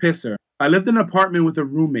party pisser. I lived in an apartment with a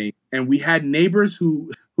roommate, and we had neighbors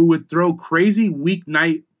who would throw crazy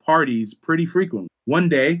weeknight parties pretty frequently. One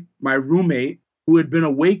day, my roommate,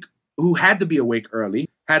 who had to be awake early,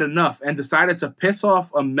 had enough and decided to piss on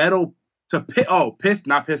a metal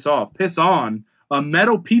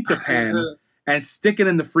pizza pan and stick it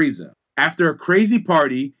in the freezer. After a crazy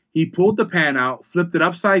party, he pulled the pan out, flipped it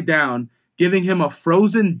upside down, giving him a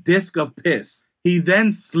frozen disc of piss. He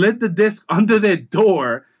then slid the disc under their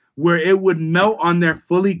door where it would melt on their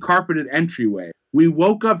fully carpeted entryway. We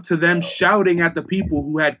woke up to them shouting at the people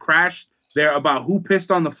who had crashed there about who pissed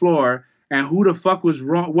on the floor and what the fuck was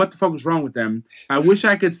wrong with them. I wish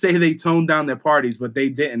I could say they toned down their parties, but they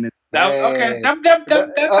didn't. That sounds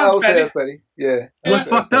petty. That's petty. Yeah. What's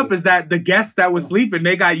fucked up is that the guests that were sleeping,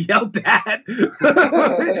 they got yelled at.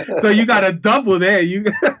 So you got a double there. You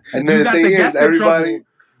got the guests in trouble.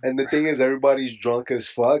 And the thing is, everybody's drunk as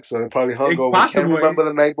fuck, so they're probably hungover. Can't remember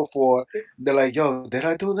the night before. They're like, yo, did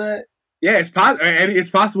I do that? Yeah, it's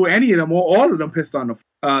possible any of them or all of them pissed on the.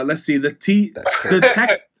 Let's see, the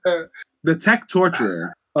The tech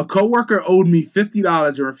torturer. A coworker owed me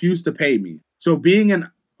 $50 and refused to pay me. So being in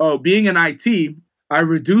IT, I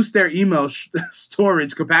reduced their email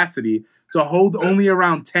storage capacity to hold only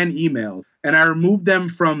around 10 emails, and I removed them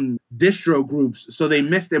from distro groups so they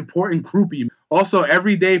missed important group emails. Also,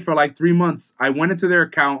 every day for like 3 months, I went into their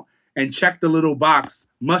account and checked the little box,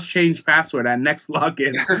 must change password at next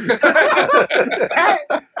login.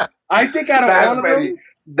 I think out of all of them,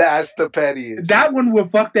 that's the pettiest. That one would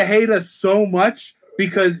fuck the hater so much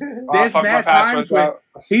because there's mad times where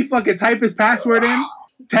he fucking type his password in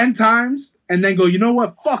 10 times and then go, you know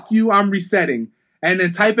what? Fuck you, I'm resetting. And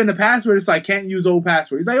then type in the password, it's like, can't use old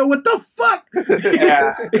password. He's like, oh, what the fuck?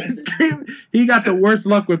 Yeah. He got the worst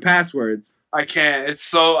luck with passwords. I can't. It's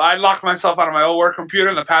so, I locked myself out of my old work computer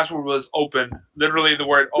and the password was open. Literally the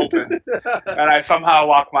word open. And I somehow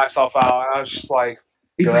locked myself out. And I was just like,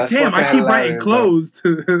 he's like, damn, I keep writing closed.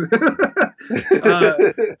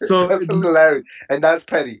 So that's hilarious. And that's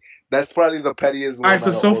petty. That's probably the pettiest one. All right,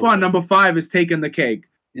 so far, number 5 is taking the cake.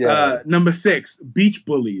 Yeah. Number 6, beach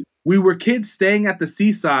bullies. We were kids staying at the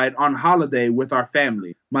seaside on holiday with our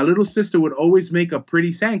family. My little sister would always make a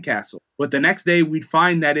pretty sandcastle, but the next day we'd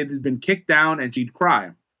find that it had been kicked down and she'd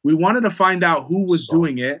cry. We wanted to find out who was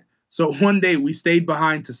doing it, so one day we stayed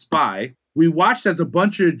behind to spy. We watched as a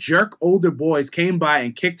bunch of jerk older boys came by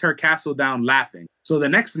and kicked her castle down laughing. So the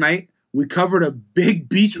next night, we covered a big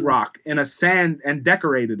beach rock in a sand and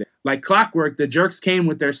decorated it. Like clockwork, the jerks came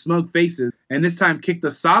with their smug faces and this time kicked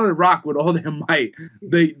a solid rock with all their might.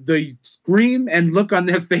 The scream and look on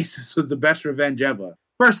their faces was the best revenge ever.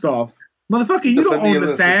 First off, motherfucker, you don't own the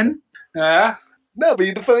sand. yeah. No, but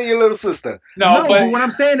you're defending your little sister. No, but what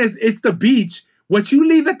I'm saying is it's the beach. What you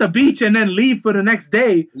leave at the beach and then leave for the next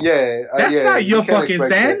day, that's not your fucking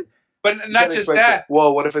sand. That. But not just that.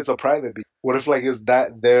 Well, what if it's a private beach? What if like is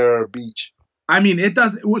that their beach? I mean, it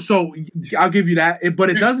does. So I'll give you that, but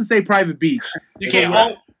it doesn't say private beach. You can't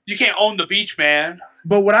own the beach, man.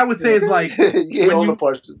 But what I would say is like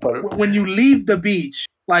when you leave the beach,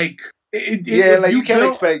 like you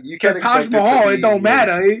can't expect the Taj Mahal. It don't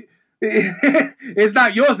matter. It's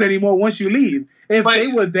not yours anymore once you leave. If they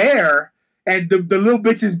were there and the little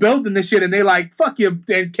bitches building the shit and they like fuck you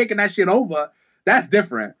and kicking that shit over, that's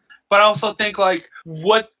different. But I also think like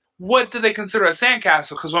what do they consider a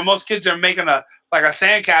sandcastle? Because when most kids are making a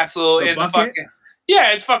sandcastle in the fucking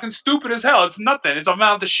it's fucking stupid as hell. It's nothing. It's a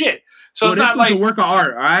mound of shit. So it's not like a work of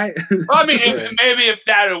art, all right? Well, I mean, if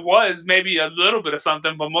that it was maybe a little bit of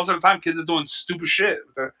something, but most of the time kids are doing stupid shit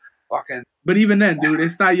with their fucking. But even then, dude,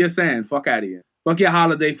 it's not your sand. Fuck out of here. Fuck your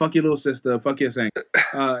holiday. Fuck your little sister. Fuck your sand.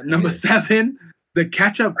 Number 7, the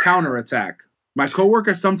catch-up counterattack. My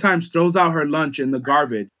coworker sometimes throws out her lunch in the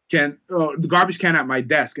garbage can at my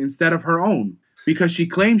desk instead of her own because she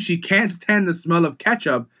claims she can't stand the smell of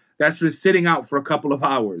ketchup that's been sitting out for a couple of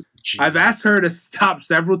hours. Jeez. I've asked her to stop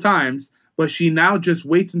several times, but she now just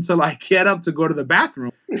waits until I get up to go to the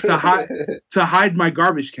bathroom to hide my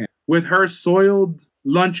garbage can with her soiled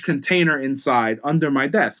lunch container inside under my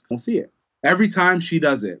desk. Don't see it. Every time she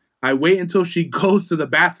does it, I wait until she goes to the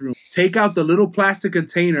bathroom, take out the little plastic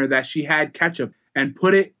container that she had ketchup, and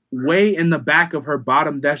put it way in the back of her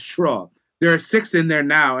bottom desk drawer. There are 6 in there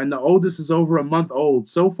now, and the oldest is over a month old.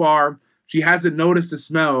 So far, she hasn't noticed the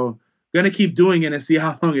smell. Gonna keep doing it and see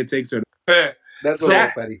how long it takes her. That's a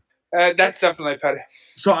little petty. That's definitely petty.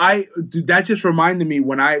 So that just reminded me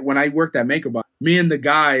when I worked at MakerBot, me and the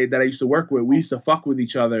guy that I used to work with, we used to fuck with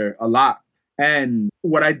each other a lot. And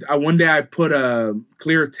one day I put a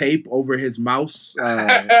clear tape over his mouse,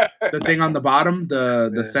 the thing on the bottom,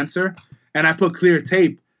 the sensor, and I put clear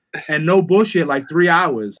tape. And no bullshit, like 3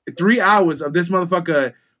 hours. 3 hours of this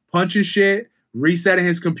motherfucker punching shit, resetting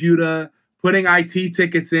his computer, putting IT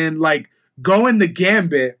tickets in, like going the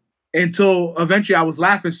gambit until eventually I was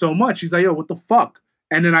laughing so much. He's like, yo, what the fuck?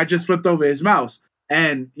 And then I just flipped over his mouse.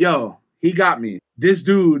 And yo, he got me. This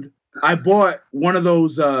dude, I bought one of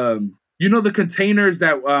those, the containers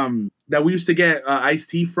that we used to get iced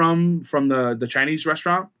tea from the Chinese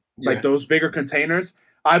restaurant? Yeah. Like those bigger containers.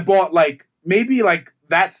 I bought like maybe like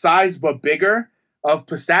that size but bigger of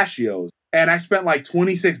pistachios. And I spent like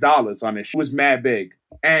 $26 on it. It was mad big.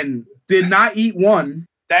 And did not eat one.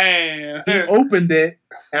 Damn. He opened it,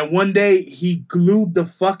 and one day he glued the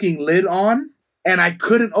fucking lid on, and I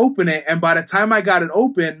couldn't open it. And by the time I got it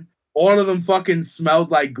open, all of them fucking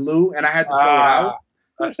smelled like glue, and I had to throw it out.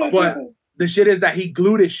 But the shit is that he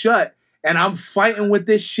glued it shut, and I'm fighting with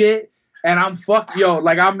this shit. And I'm so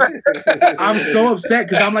upset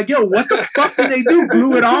because I'm like, yo, what the fuck did they do?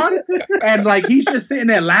 Glue it on? And like, he's just sitting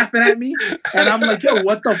there laughing at me. And I'm like, yo,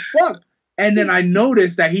 what the fuck? And then I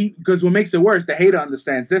noticed that because what makes it worse, the hater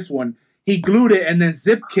understands this one. he glued it and then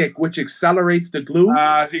zip kick, which accelerates the glue,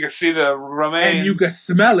 So you can see the remains. and you could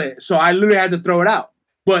smell it. So I literally had to throw it out.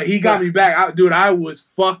 But he got me back. Dude, I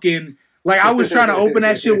was fucking... Like, I was trying to open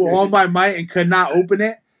that shit with all my might and could not open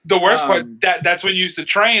it. The worst part, that's when you used to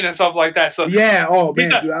train and stuff like that. So yeah, oh,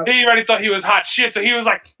 man, dude. He already thought he was hot shit, so he was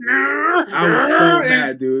like... I was so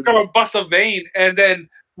mad, dude. Gonna bust a vein. And then,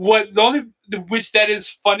 which that is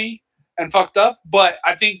funny and fucked up, but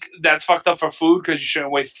I think that's fucked up for food, because you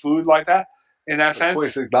shouldn't waste food like that, in that sense.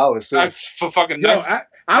 $26. That's for fucking nuts. Yo,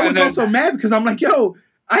 I was also mad because I'm like, yo,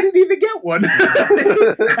 I didn't even get one.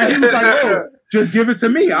 And he was like, oh, just give it to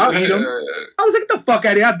me. I'll eat them. I was like, get the fuck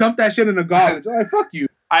out of here. I dumped that shit in the garbage. I'm like, fuck you.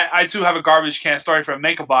 I too have a garbage can story from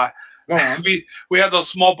Make a Buy. Go on. We have those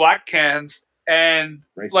small black cans, and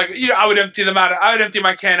like, you know, I would empty them out. I would empty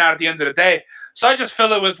my can out at the end of the day. So I just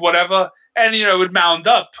fill it with whatever, and you know, it would mound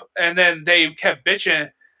up. And then they kept bitching.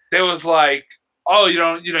 They was like, oh, you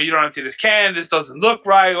don't empty this can. This doesn't look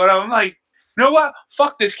right. Whatever. I'm like, you know what?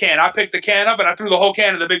 Fuck this can. I picked the can up and I threw the whole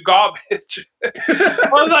can in the big garbage. I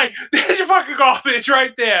was like, there's your fucking garbage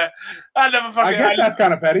right there. I guess that's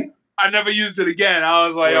kind of petty. I never used it again. I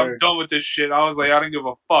was like, I'm done with this shit. I was like, I don't give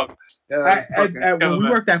a fuck. When we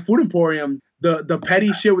worked at Food Emporium, the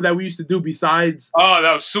petty shit that we used to do besides... Oh,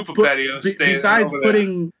 that was super petty. Besides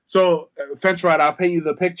putting... So, French Ride, I'll paint you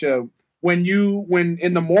the picture. When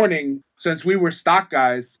in the morning, since we were stock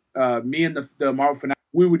guys, me and the Marvel Fanatic,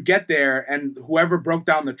 we would get there, and whoever broke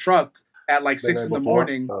down the truck at like 6 in the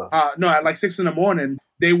morning, at like 6 in the morning,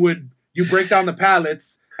 you break down the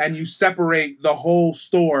pallets and you separate the whole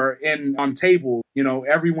store on table. You know,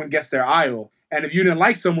 everyone gets their aisle. And if you didn't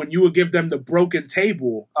like someone, you would give them the broken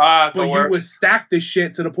table. But you would stack the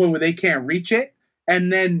shit to the point where they can't reach it.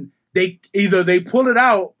 And then they pull it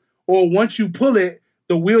out, or once you pull it,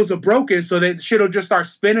 the wheels are broken, so that shit will just start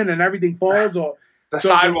spinning and everything falls. Or the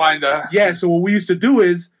sidewinder. Yeah, so what we used to do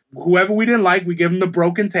is, whoever we didn't like, we give them the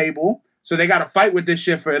broken table. So they got to fight with this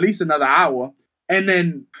shit for at least another hour. And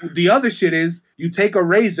then the other shit is, you take a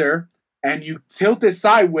razor and you tilt it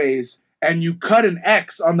sideways and you cut an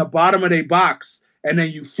X on the bottom of their box, and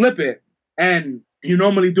then you flip it. And you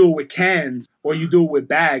normally do it with cans, or you do it with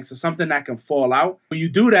bags or something that can fall out. When you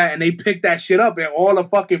do that and they pick that shit up and all the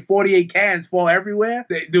fucking 48 cans fall everywhere,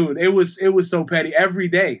 dude, it was so petty every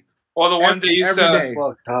day. Or the one they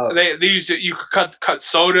used to, you could cut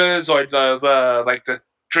sodas, or the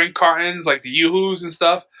drink cartons, like the Yoo-Hoos and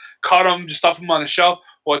stuff. Cut them, just stuff them on the shelf,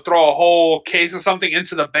 or throw a whole case of something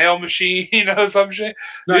into the bail machine, some shit.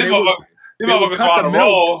 No, they would cut the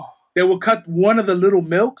milk. They would cut one of the little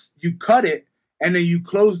milks, you cut it, and then you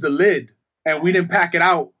close the lid. And we didn't pack it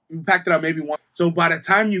out. We packed it out maybe once. So by the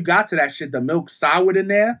time you got to that shit, the milk soured in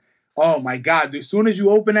there. Oh my God, dude. As soon as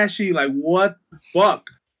you open that shit, you're like, what the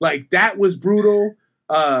fuck? Like, that was brutal.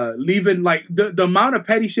 Leaving, like, the amount of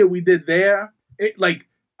petty shit we did there.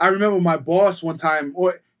 I remember my boss one time,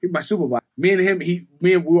 or my supervisor, me and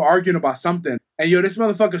we were arguing about something. And yo, this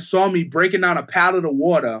motherfucker saw me breaking down a pallet of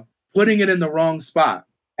water, putting it in the wrong spot.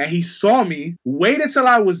 And he saw me, waited till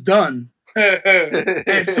I was done. And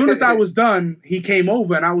as soon as I was done, he came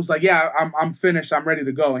over and I was like, yeah, I'm finished. I'm ready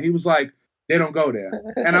to go. And he was like, they don't go there.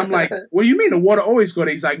 And I'm like, what do you mean? The water always go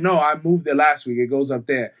there? He's like, no, I moved it last week. It goes up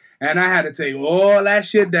there. And I had to take all that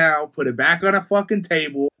shit down, put it back on a fucking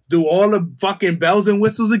table, do all the fucking bells and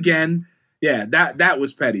whistles again. Yeah, that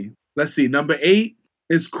was petty. Let's see. Number 8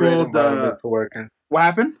 is called... What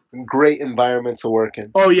happened? Great environment to work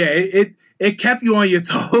in. Oh, yeah. It kept you on your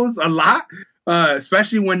toes a lot,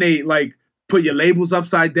 especially when they, like, put your labels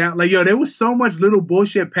upside down. Like, yo, there was so much little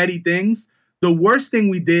bullshit petty things. The worst thing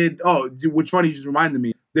we did... Oh, which funny, you just reminded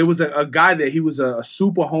me. There was a guy that he was a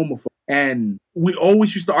super homophobe, and we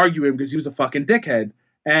always used to argue with him because he was a fucking dickhead.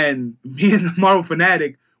 And me and the Marvel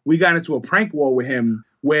Fanatic, we got into a prank war with him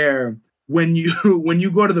where when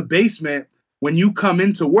you go to the basement, when you come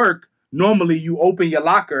into work, normally you open your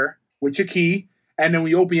locker with your key, and then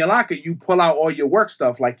when you open your locker, you pull out all your work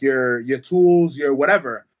stuff, like your tools, your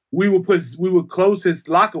whatever. We would close his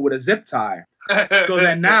locker with a zip tie. So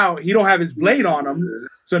that now he don't have his blade on him,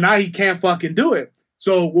 so now he can't fucking do it.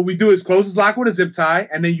 So what we do is close his locker with a zip tie,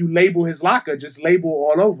 and then you label his locker, just label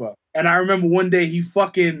all over. And I remember one day he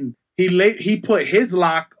put his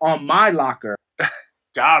lock on my locker.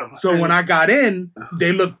 Got him. So when I got in,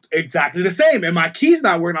 they looked exactly the same, and my key's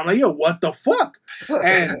not working. I'm like, yo, what the fuck?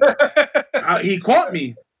 And he caught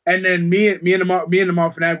me, and then me and the Marvel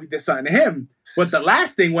Fanatic, we did something to him. But the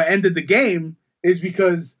last thing, what ended the game, is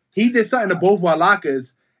because he did something to both of our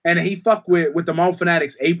lockers, and he fucked with the Marvel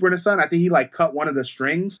Fanatic's apron or something. I think he like cut one of the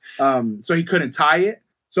strings, so he couldn't tie it.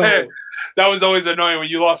 So that was always annoying when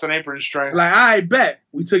you lost an apron string. like, I bet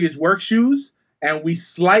we took his work shoes and we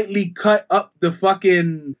slightly cut up the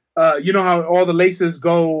fucking. You know how all the laces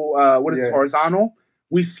go. Horizontal?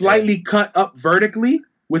 We slightly cut up vertically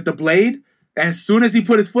with the blade. And as soon as he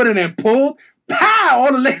put his foot in and pulled, pow!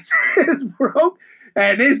 All the laces broke.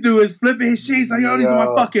 And this dude is flipping his shit. He's like, yo, these are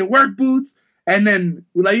my fucking work boots. And then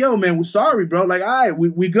we're like, yo, man, we're sorry, bro. Like, all right,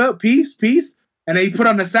 we good. Peace. And then he put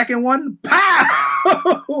on the second one.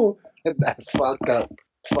 Pow! That's fucked up.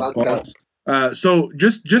 So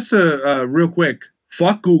just to real quick,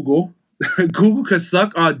 fuck Google. Google could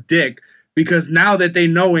suck our dick because now that they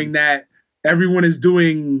knowing that everyone is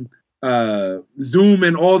doing Zoom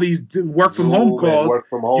and all these work from home calls,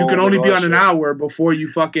 you can only be on an hour before you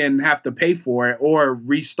fucking have to pay for it or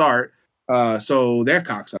restart. So they're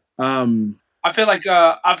cocks up. I feel like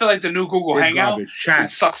the new Google Hangout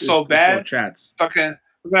sucks so bad. Chats. Fucking,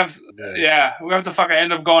 we're gonna have to fucking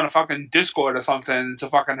end up going to fucking Discord or something to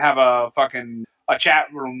fucking have a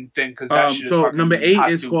chat room thing. Cause that shit so is number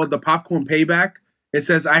 8 is called the Popcorn Payback. It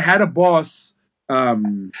says I had a boss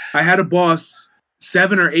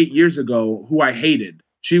 7 or 8 years ago who I hated.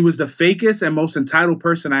 She was the fakest and most entitled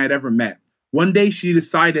person I had ever met. One day she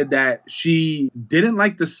decided that she didn't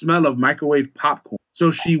like the smell of microwave popcorn.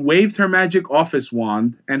 So she waved her magic office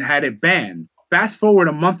wand and had it banned. Fast forward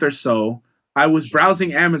a month or so, I was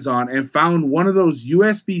browsing Amazon and found one of those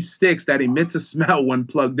USB sticks that emits a smell when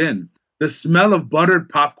plugged in. The smell of buttered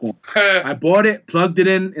popcorn. I bought it, plugged it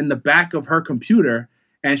in the back of her computer,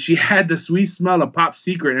 and she had the sweet smell of Pop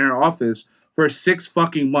Secret in her office for 6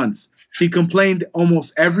 fucking months. She complained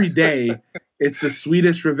almost every day. It's the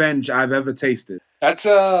sweetest revenge I've ever tasted. That's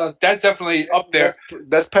definitely up there.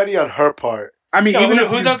 That's petty on her part. I mean, even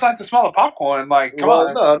who does like the smell of popcorn? Like, come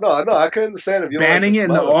on. No. I can understand if you banning it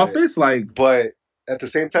in the office, like, but at the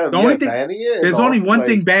same time, the only thing, there's only one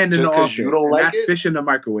thing banned in the office, and that's fish in the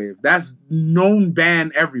microwave. That's known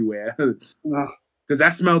ban everywhere because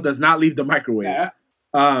that smell does not leave the microwave.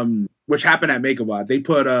 Yeah. Which happened at MakeABot. They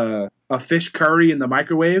put a fish curry in the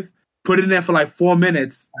microwave, put it in there for like 4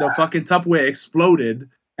 minutes. The fucking Tupperware exploded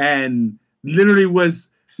and literally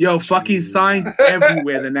was fucking signs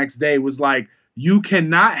everywhere. The next day was like, you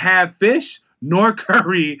cannot have fish nor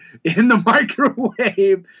curry in the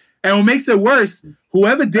microwave. And what makes it worse,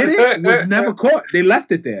 whoever did it was never caught. They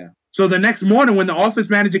left it there. So the next morning when the office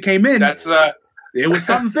manager came in, it was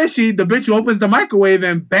something fishy. The bitch opens the licrowave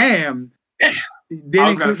and bam, left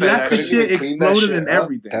the shit, exploded and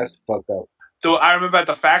everything. That's fucked up. So I remember at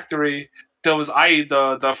the factory, there was ice.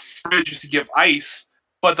 The fridge used to give ice,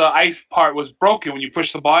 but the ice part was broken when you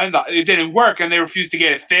push the button. It didn't work, and they refused to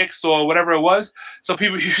get it fixed or whatever it was. So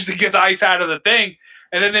people used to get the ice out of the thing,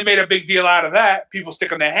 and then they made a big deal out of that. People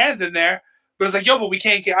sticking their hands in there, but it's like, but we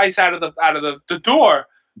can't get ice out of the door.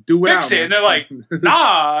 Do it Fix out, it, man. and they're like,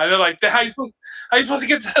 nah. And they're like, how you supposed to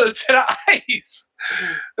get to the ice?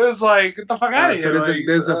 It was like, get the fuck out of here. So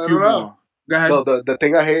there's a few more. Go ahead. So the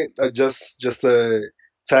thing I hate, just to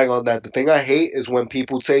tag on that, the thing I hate is when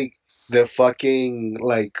people take their fucking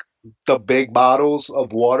like the big bottles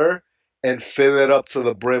of water and fill it up to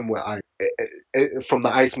the brim with ice from the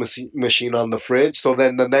ice machine on the fridge. So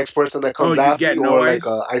then the next person that comes after you, or like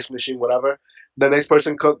a ice machine, whatever, the next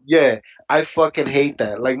person I fucking hate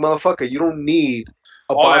that. Like, motherfucker, you don't need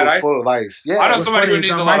a bottle full of ice. Yeah, I know somebody who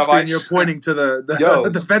needs a lot of ice. You're pointing to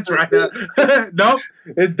the fence right now. Nope,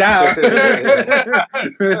 it's down. He's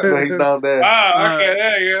down there.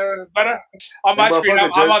 Okay, better. On my screen,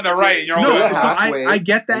 I'm on the right. You're no, so I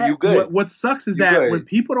get that. What sucks is that when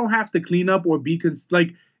people don't have to clean up or be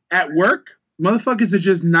like at work, motherfuckers are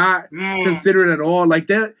just not considerate at all. Like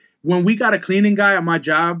that. When we got a cleaning guy at my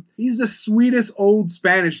job, he's the sweetest old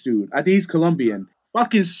Spanish dude. I think he's Colombian.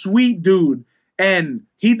 Fucking sweet dude. And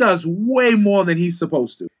he does way more than he's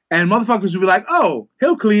supposed to. And motherfuckers will be like, oh,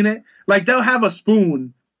 he'll clean it. Like, they'll have a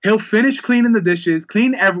spoon. He'll finish cleaning the dishes,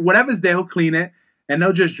 clean whatever's there, he'll clean it. And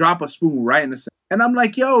they'll just drop a spoon right in the sink. And I'm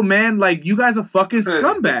like, yo, man, like, you guys are fucking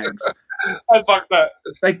scumbags. I fucked that.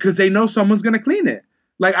 Like, because they know someone's going to clean it.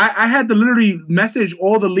 Like, I had to literally message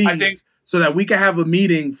all the leads so that we could have a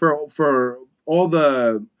meeting for all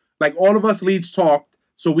the, like, all of us leads talked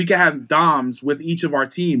so we could have DOMs with each of our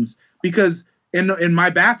teams. Because in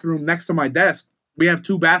my bathroom next to my desk, we have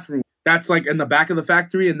 2 bathrooms. That's like in the back of the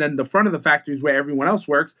factory, and then the front of the factory is where everyone else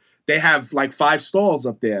works. They have like 5 stalls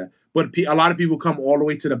up there, but a lot of people come all the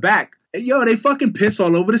way to the back. And, they fucking piss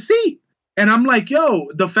all over the seat. And I'm like,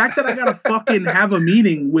 the fact that I gotta fucking have a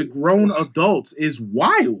meeting with grown adults is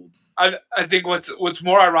wild. I think what's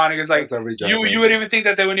more ironic is like you wouldn't even think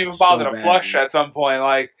that they wouldn't even bother to flush at some point.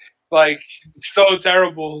 Like Like, so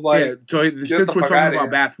terrible. Like, yeah, so get since the we're fuck talking outta about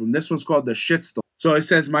here. bathroom, this one's called the shit store. So it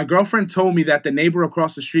says, my girlfriend told me that the neighbor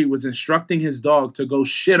across the street was instructing his dog to go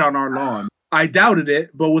shit on our lawn. I doubted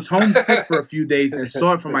it, but was homesick for a few days and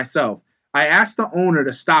saw it for myself. I asked the owner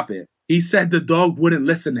to stop it. He said the dog wouldn't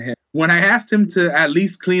listen to him. When I asked him to at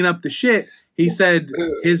least clean up the shit, he said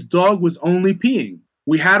his dog was only peeing.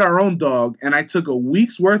 We had our own dog, and I took a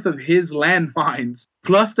week's worth of his landmines,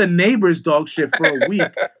 plus the neighbor's dog shit for a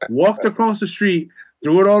week, walked across the street,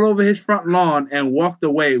 threw it all over his front lawn, and walked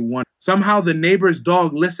away. Somehow the neighbor's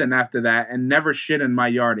dog listened after that and never shit in my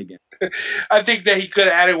yard again. I think that he could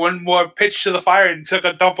have added one more pitch to the fire and took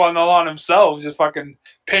a dump on the lawn himself. Just fucking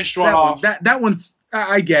pinched one off. That one's,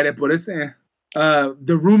 I get it, but it's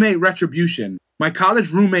the roommate retribution. My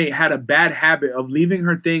college roommate had a bad habit of leaving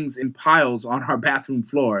her things in piles on our bathroom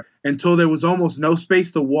floor until there was almost no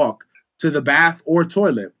space to walk to the bath or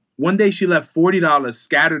toilet. One day she left $40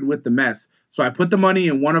 scattered with the mess, so I put the money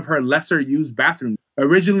in one of her lesser used bathrooms.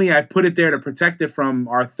 Originally, I put it there to protect it from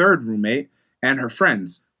our third roommate and her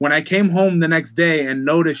friends. When I came home the next day and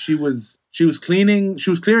noticed she was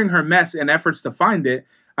clearing her mess in efforts to find it,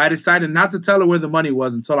 I decided not to tell her where the money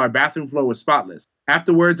was until our bathroom floor was spotless.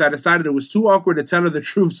 Afterwards, I decided it was too awkward to tell her the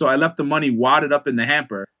truth, so I left the money wadded up in the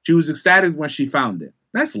hamper. She was ecstatic when she found it.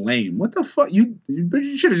 That's lame. What the fuck? You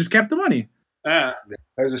should have just kept the money. Yeah.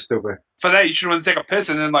 That's just stupid. For that, you should have take a piss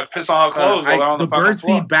and then like piss on her clothes while they're on the the fucking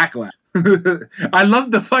floor. birdseed backlash. I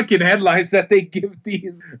love the fucking headlines that they give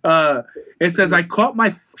these. It says, I caught my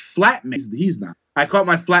flatmate. He's not. I caught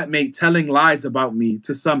my flatmate telling lies about me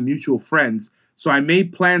to some mutual friends, so I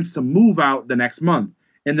made plans to move out the next month.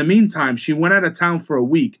 In the meantime, she went out of town for a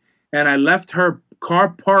week, and I left her car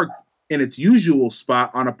parked in its usual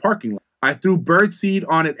spot on a parking lot. I threw birdseed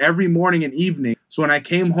on it every morning and evening, so when I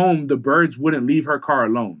came home, the birds wouldn't leave her car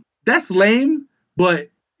alone. That's lame, but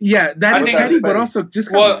yeah, that is petty, but also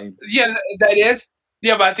just kind of lame. Yeah, that is.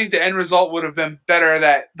 Yeah, but I think the end result would have been better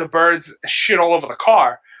that the birds shit all over the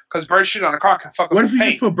car, because bird shit on a car can fuck up What the if you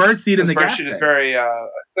paint. just put birdseed in the gas Bird shit tank? is very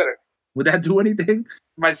acidic. Would that do anything?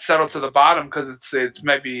 Might settle to the bottom because it's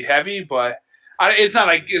maybe heavy, but it's not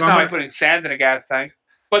like putting sand in a gas tank.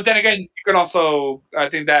 But then again, you can also, I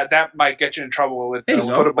think that might get you in trouble with. Hey,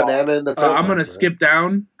 Put a banana in the tailpipe. I'm gonna skip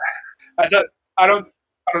down. I don't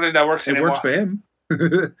think that works anymore. It works for him.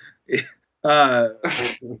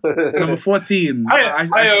 Number 14. I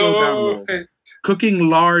scrolled down a little. The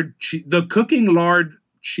cooking lard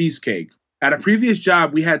cheesecake. At a previous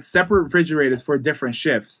job, we had separate refrigerators for different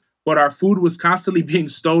shifts, but our food was constantly being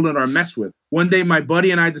stolen or messed with. One day, my buddy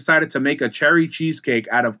and I decided to make a cherry cheesecake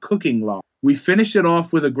out of cooking lard. We finished it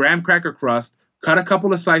off with a graham cracker crust, cut a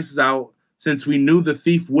couple of slices out, since we knew the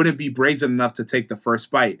thief wouldn't be brazen enough to take the first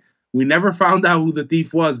bite. We never found out who the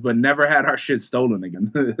thief was, but never had our shit stolen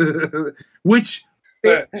again.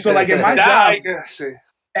 So like in my job,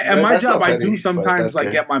 I do sometimes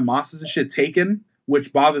like get my monsters and shit taken,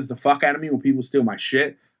 which bothers the fuck out of me when people steal my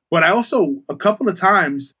shit. But I also, a couple of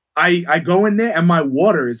times, I go in there and my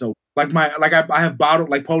water is open. I have bottled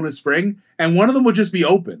like Poland Spring, and one of them would just be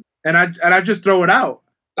open, and I just throw it out.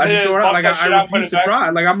 I refuse to try.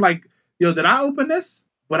 Like I'm like, yo, did I open this?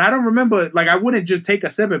 But I don't remember. Like I wouldn't just take a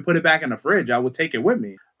sip and put it back in the fridge. I would take it with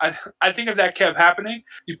me. I think if that kept happening,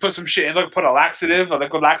 you put some shit in, like put a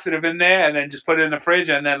liquid laxative in there, and then just put it in the fridge,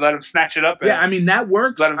 and then let them snatch it up. Yeah, I mean that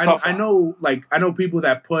works. I know people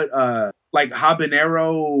that put like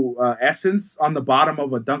habanero essence on the bottom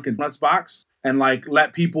of a Dunkin' Donuts box, and like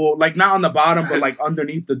let people like not on the bottom, but like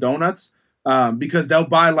underneath the donuts, because they'll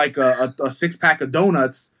buy like a 6-pack of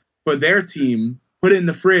donuts for their team, put it in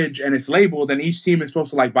the fridge, and it's labeled, and each team is supposed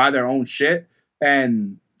to like buy their own shit,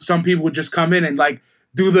 and some people would just come in and like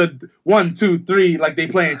do the 1, 2, 3 like they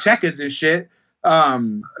playing checkers and shit,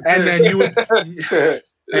 and then you would just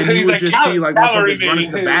see like motherfuckers running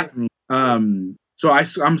to the bathroom. So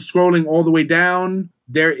I'm scrolling all the way down.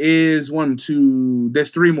 There is 1, 2.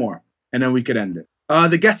 There's 3 more, and then we could end it.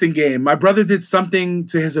 The guessing game. My brother did something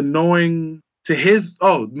to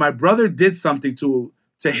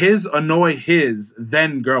annoy his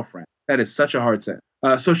then girlfriend. That is such a hard sentence.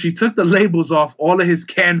 So she took the labels off all of his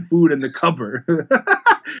canned food in the cupboard.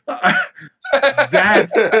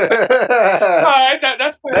 That's good.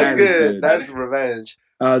 That's revenge.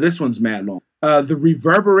 This one's mad long. The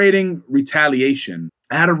reverberating retaliation.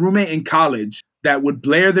 I had a roommate in college that would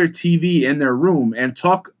blare their TV in their room and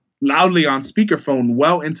talk loudly on speakerphone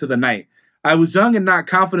well into the night. I was young and not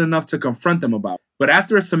confident enough to confront them about it. But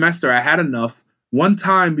after a semester, I had enough. One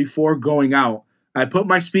time before going out, I put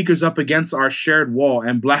my speakers up against our shared wall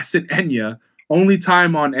and blasted Enya, only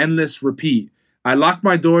time on endless repeat. I locked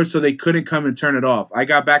my doors so they couldn't come and turn it off. I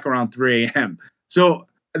got back around 3 a.m. So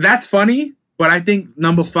that's funny, but I think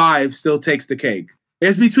number 5 still takes the cake.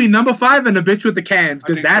 It's between number 5 and the bitch with the cans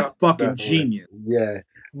because that's fucking Definitely. genius. Yeah,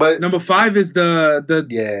 but Number 5 is the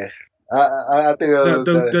yeah, I think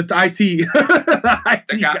the IT the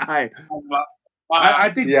IT guy. I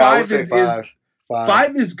think yeah, I would 5 say is 5.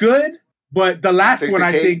 5 is good, but the last Takes one the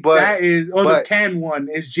I cake, think but- that is the but- can one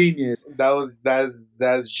is genius.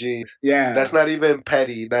 That's genius. Yeah, That's not even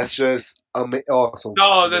petty. That's just awesome.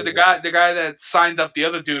 No, the guy that signed up the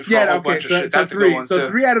other dude for a whole bunch of shit. That's a good one too.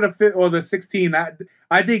 3 out of the 5 or the 16.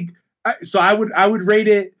 I think so. I would rate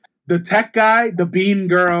it the tech guy, the bean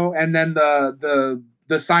girl, and then the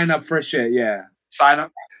sign up for shit. Yeah, Sign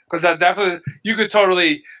up. Because that definitely, you could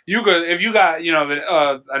if you got,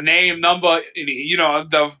 a name, number,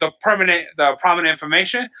 the prominent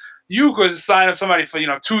information, you could sign up somebody for,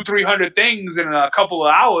 200-300 things in a couple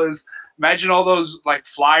of hours. Imagine all those like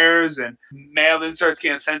flyers and mail inserts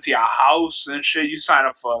getting sent to your house and shit. You sign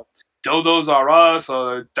up for Dildos R Us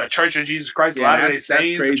or the Church of Jesus Christ of Latter-day that's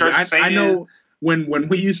Saints. crazy. The Church of I Satan. know when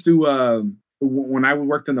we used to when I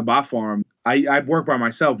worked in the bot farm, I worked by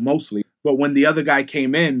myself mostly. But when the other guy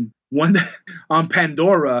came in, on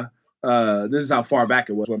Pandora, this is how far back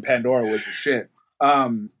it was when Pandora was the shit.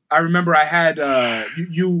 I remember I had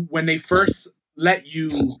you when they first let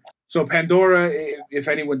you. So Pandora, if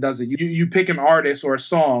anyone does it, you pick an artist or a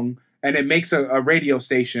song, and it makes a radio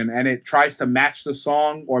station, and it tries to match the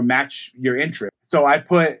song or match your interest. So I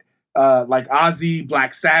put like Ozzy,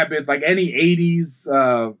 Black Sabbath, like any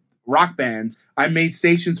 80s rock bands. I made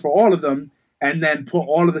stations for all of them, and then put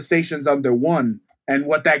all of the stations under one. And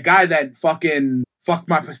what that guy that fucking fucked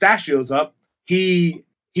my pistachios up, he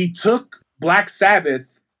took Black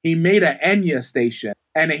Sabbath, he made an Enya station,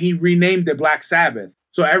 and he renamed it Black Sabbath.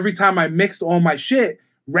 So every time I mixed all my shit,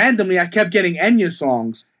 randomly I kept getting Enya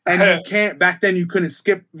songs. And back then you couldn't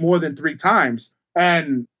skip more than 3 times.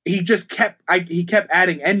 And he just kept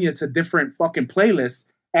adding Enya to different fucking playlists.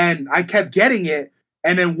 And I kept getting it.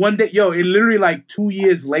 And then one day, it literally like 2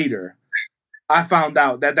 years later, I found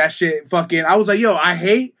out that shit fucking, I was like, I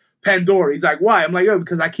hate Pandora. He's like, why? I'm like,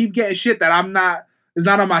 because I keep getting shit that it's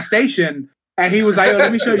not on my station. And he was like,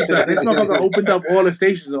 let me show you something. This motherfucker opened up all the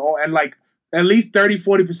stations and like at least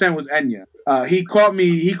 30-40% was Enya. He caught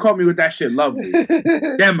me with that shit lovely.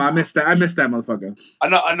 Damn, I missed that motherfucker.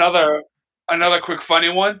 Another quick funny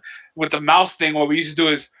one with the mouse thing. What we used to do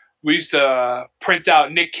is we used to print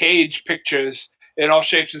out Nick Cage pictures in all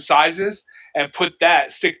shapes and sizes and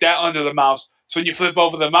stick that under the mouse. So when you flip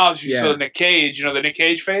over the mouse, you see the Nick Cage, the Nick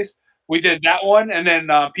Cage face. We did that one, and then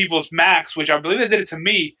People's Macs, which I believe they did it to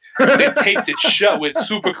me. They taped it shut with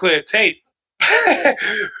super clear tape.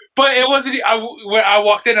 But it wasn't. When I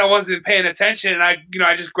walked in, I wasn't paying attention, and I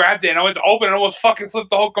just grabbed it and I went to open it and almost fucking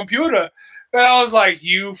flipped the whole computer. And I was like,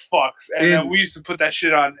 "You fucks!" And then we used to put that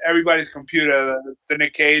shit on everybody's computer, the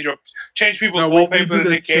Nick Cage, or change people's wallpaper to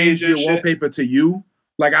Nick Cage. Change your wallpaper to you.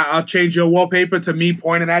 Like I'll change your wallpaper to me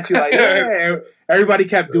pointing at you. Like everybody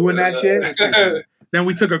kept doing that shit. Then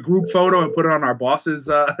we took a group photo and put it on our bosses.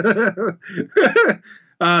 The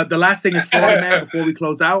last thing is Florida Man before we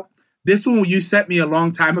close out. This one you sent me a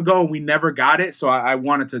long time ago and we never got it, so I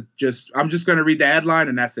wanted to I'm just going to read the headline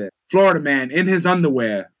and that's it. Florida Man in his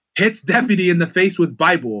underwear hits deputy in the face with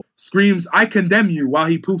Bible, screams, "I condemn you," while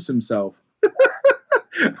he poops himself.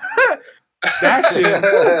 That shit,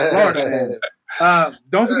 Florida Man.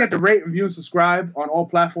 Don't forget to rate, review, and subscribe on all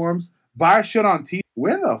platforms. Buy our shit on TV.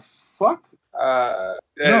 Where the fuck?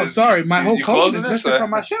 No, sorry, my whole coat is missing from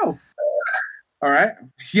my shelf. All right.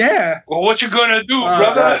 Yeah. Well, what you gonna do,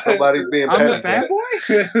 brother? Somebody's being I'm the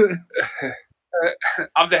fanboy.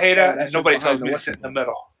 I'm the hater, and nobody tells me to sit in the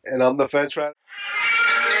middle. And I'm the fence rat.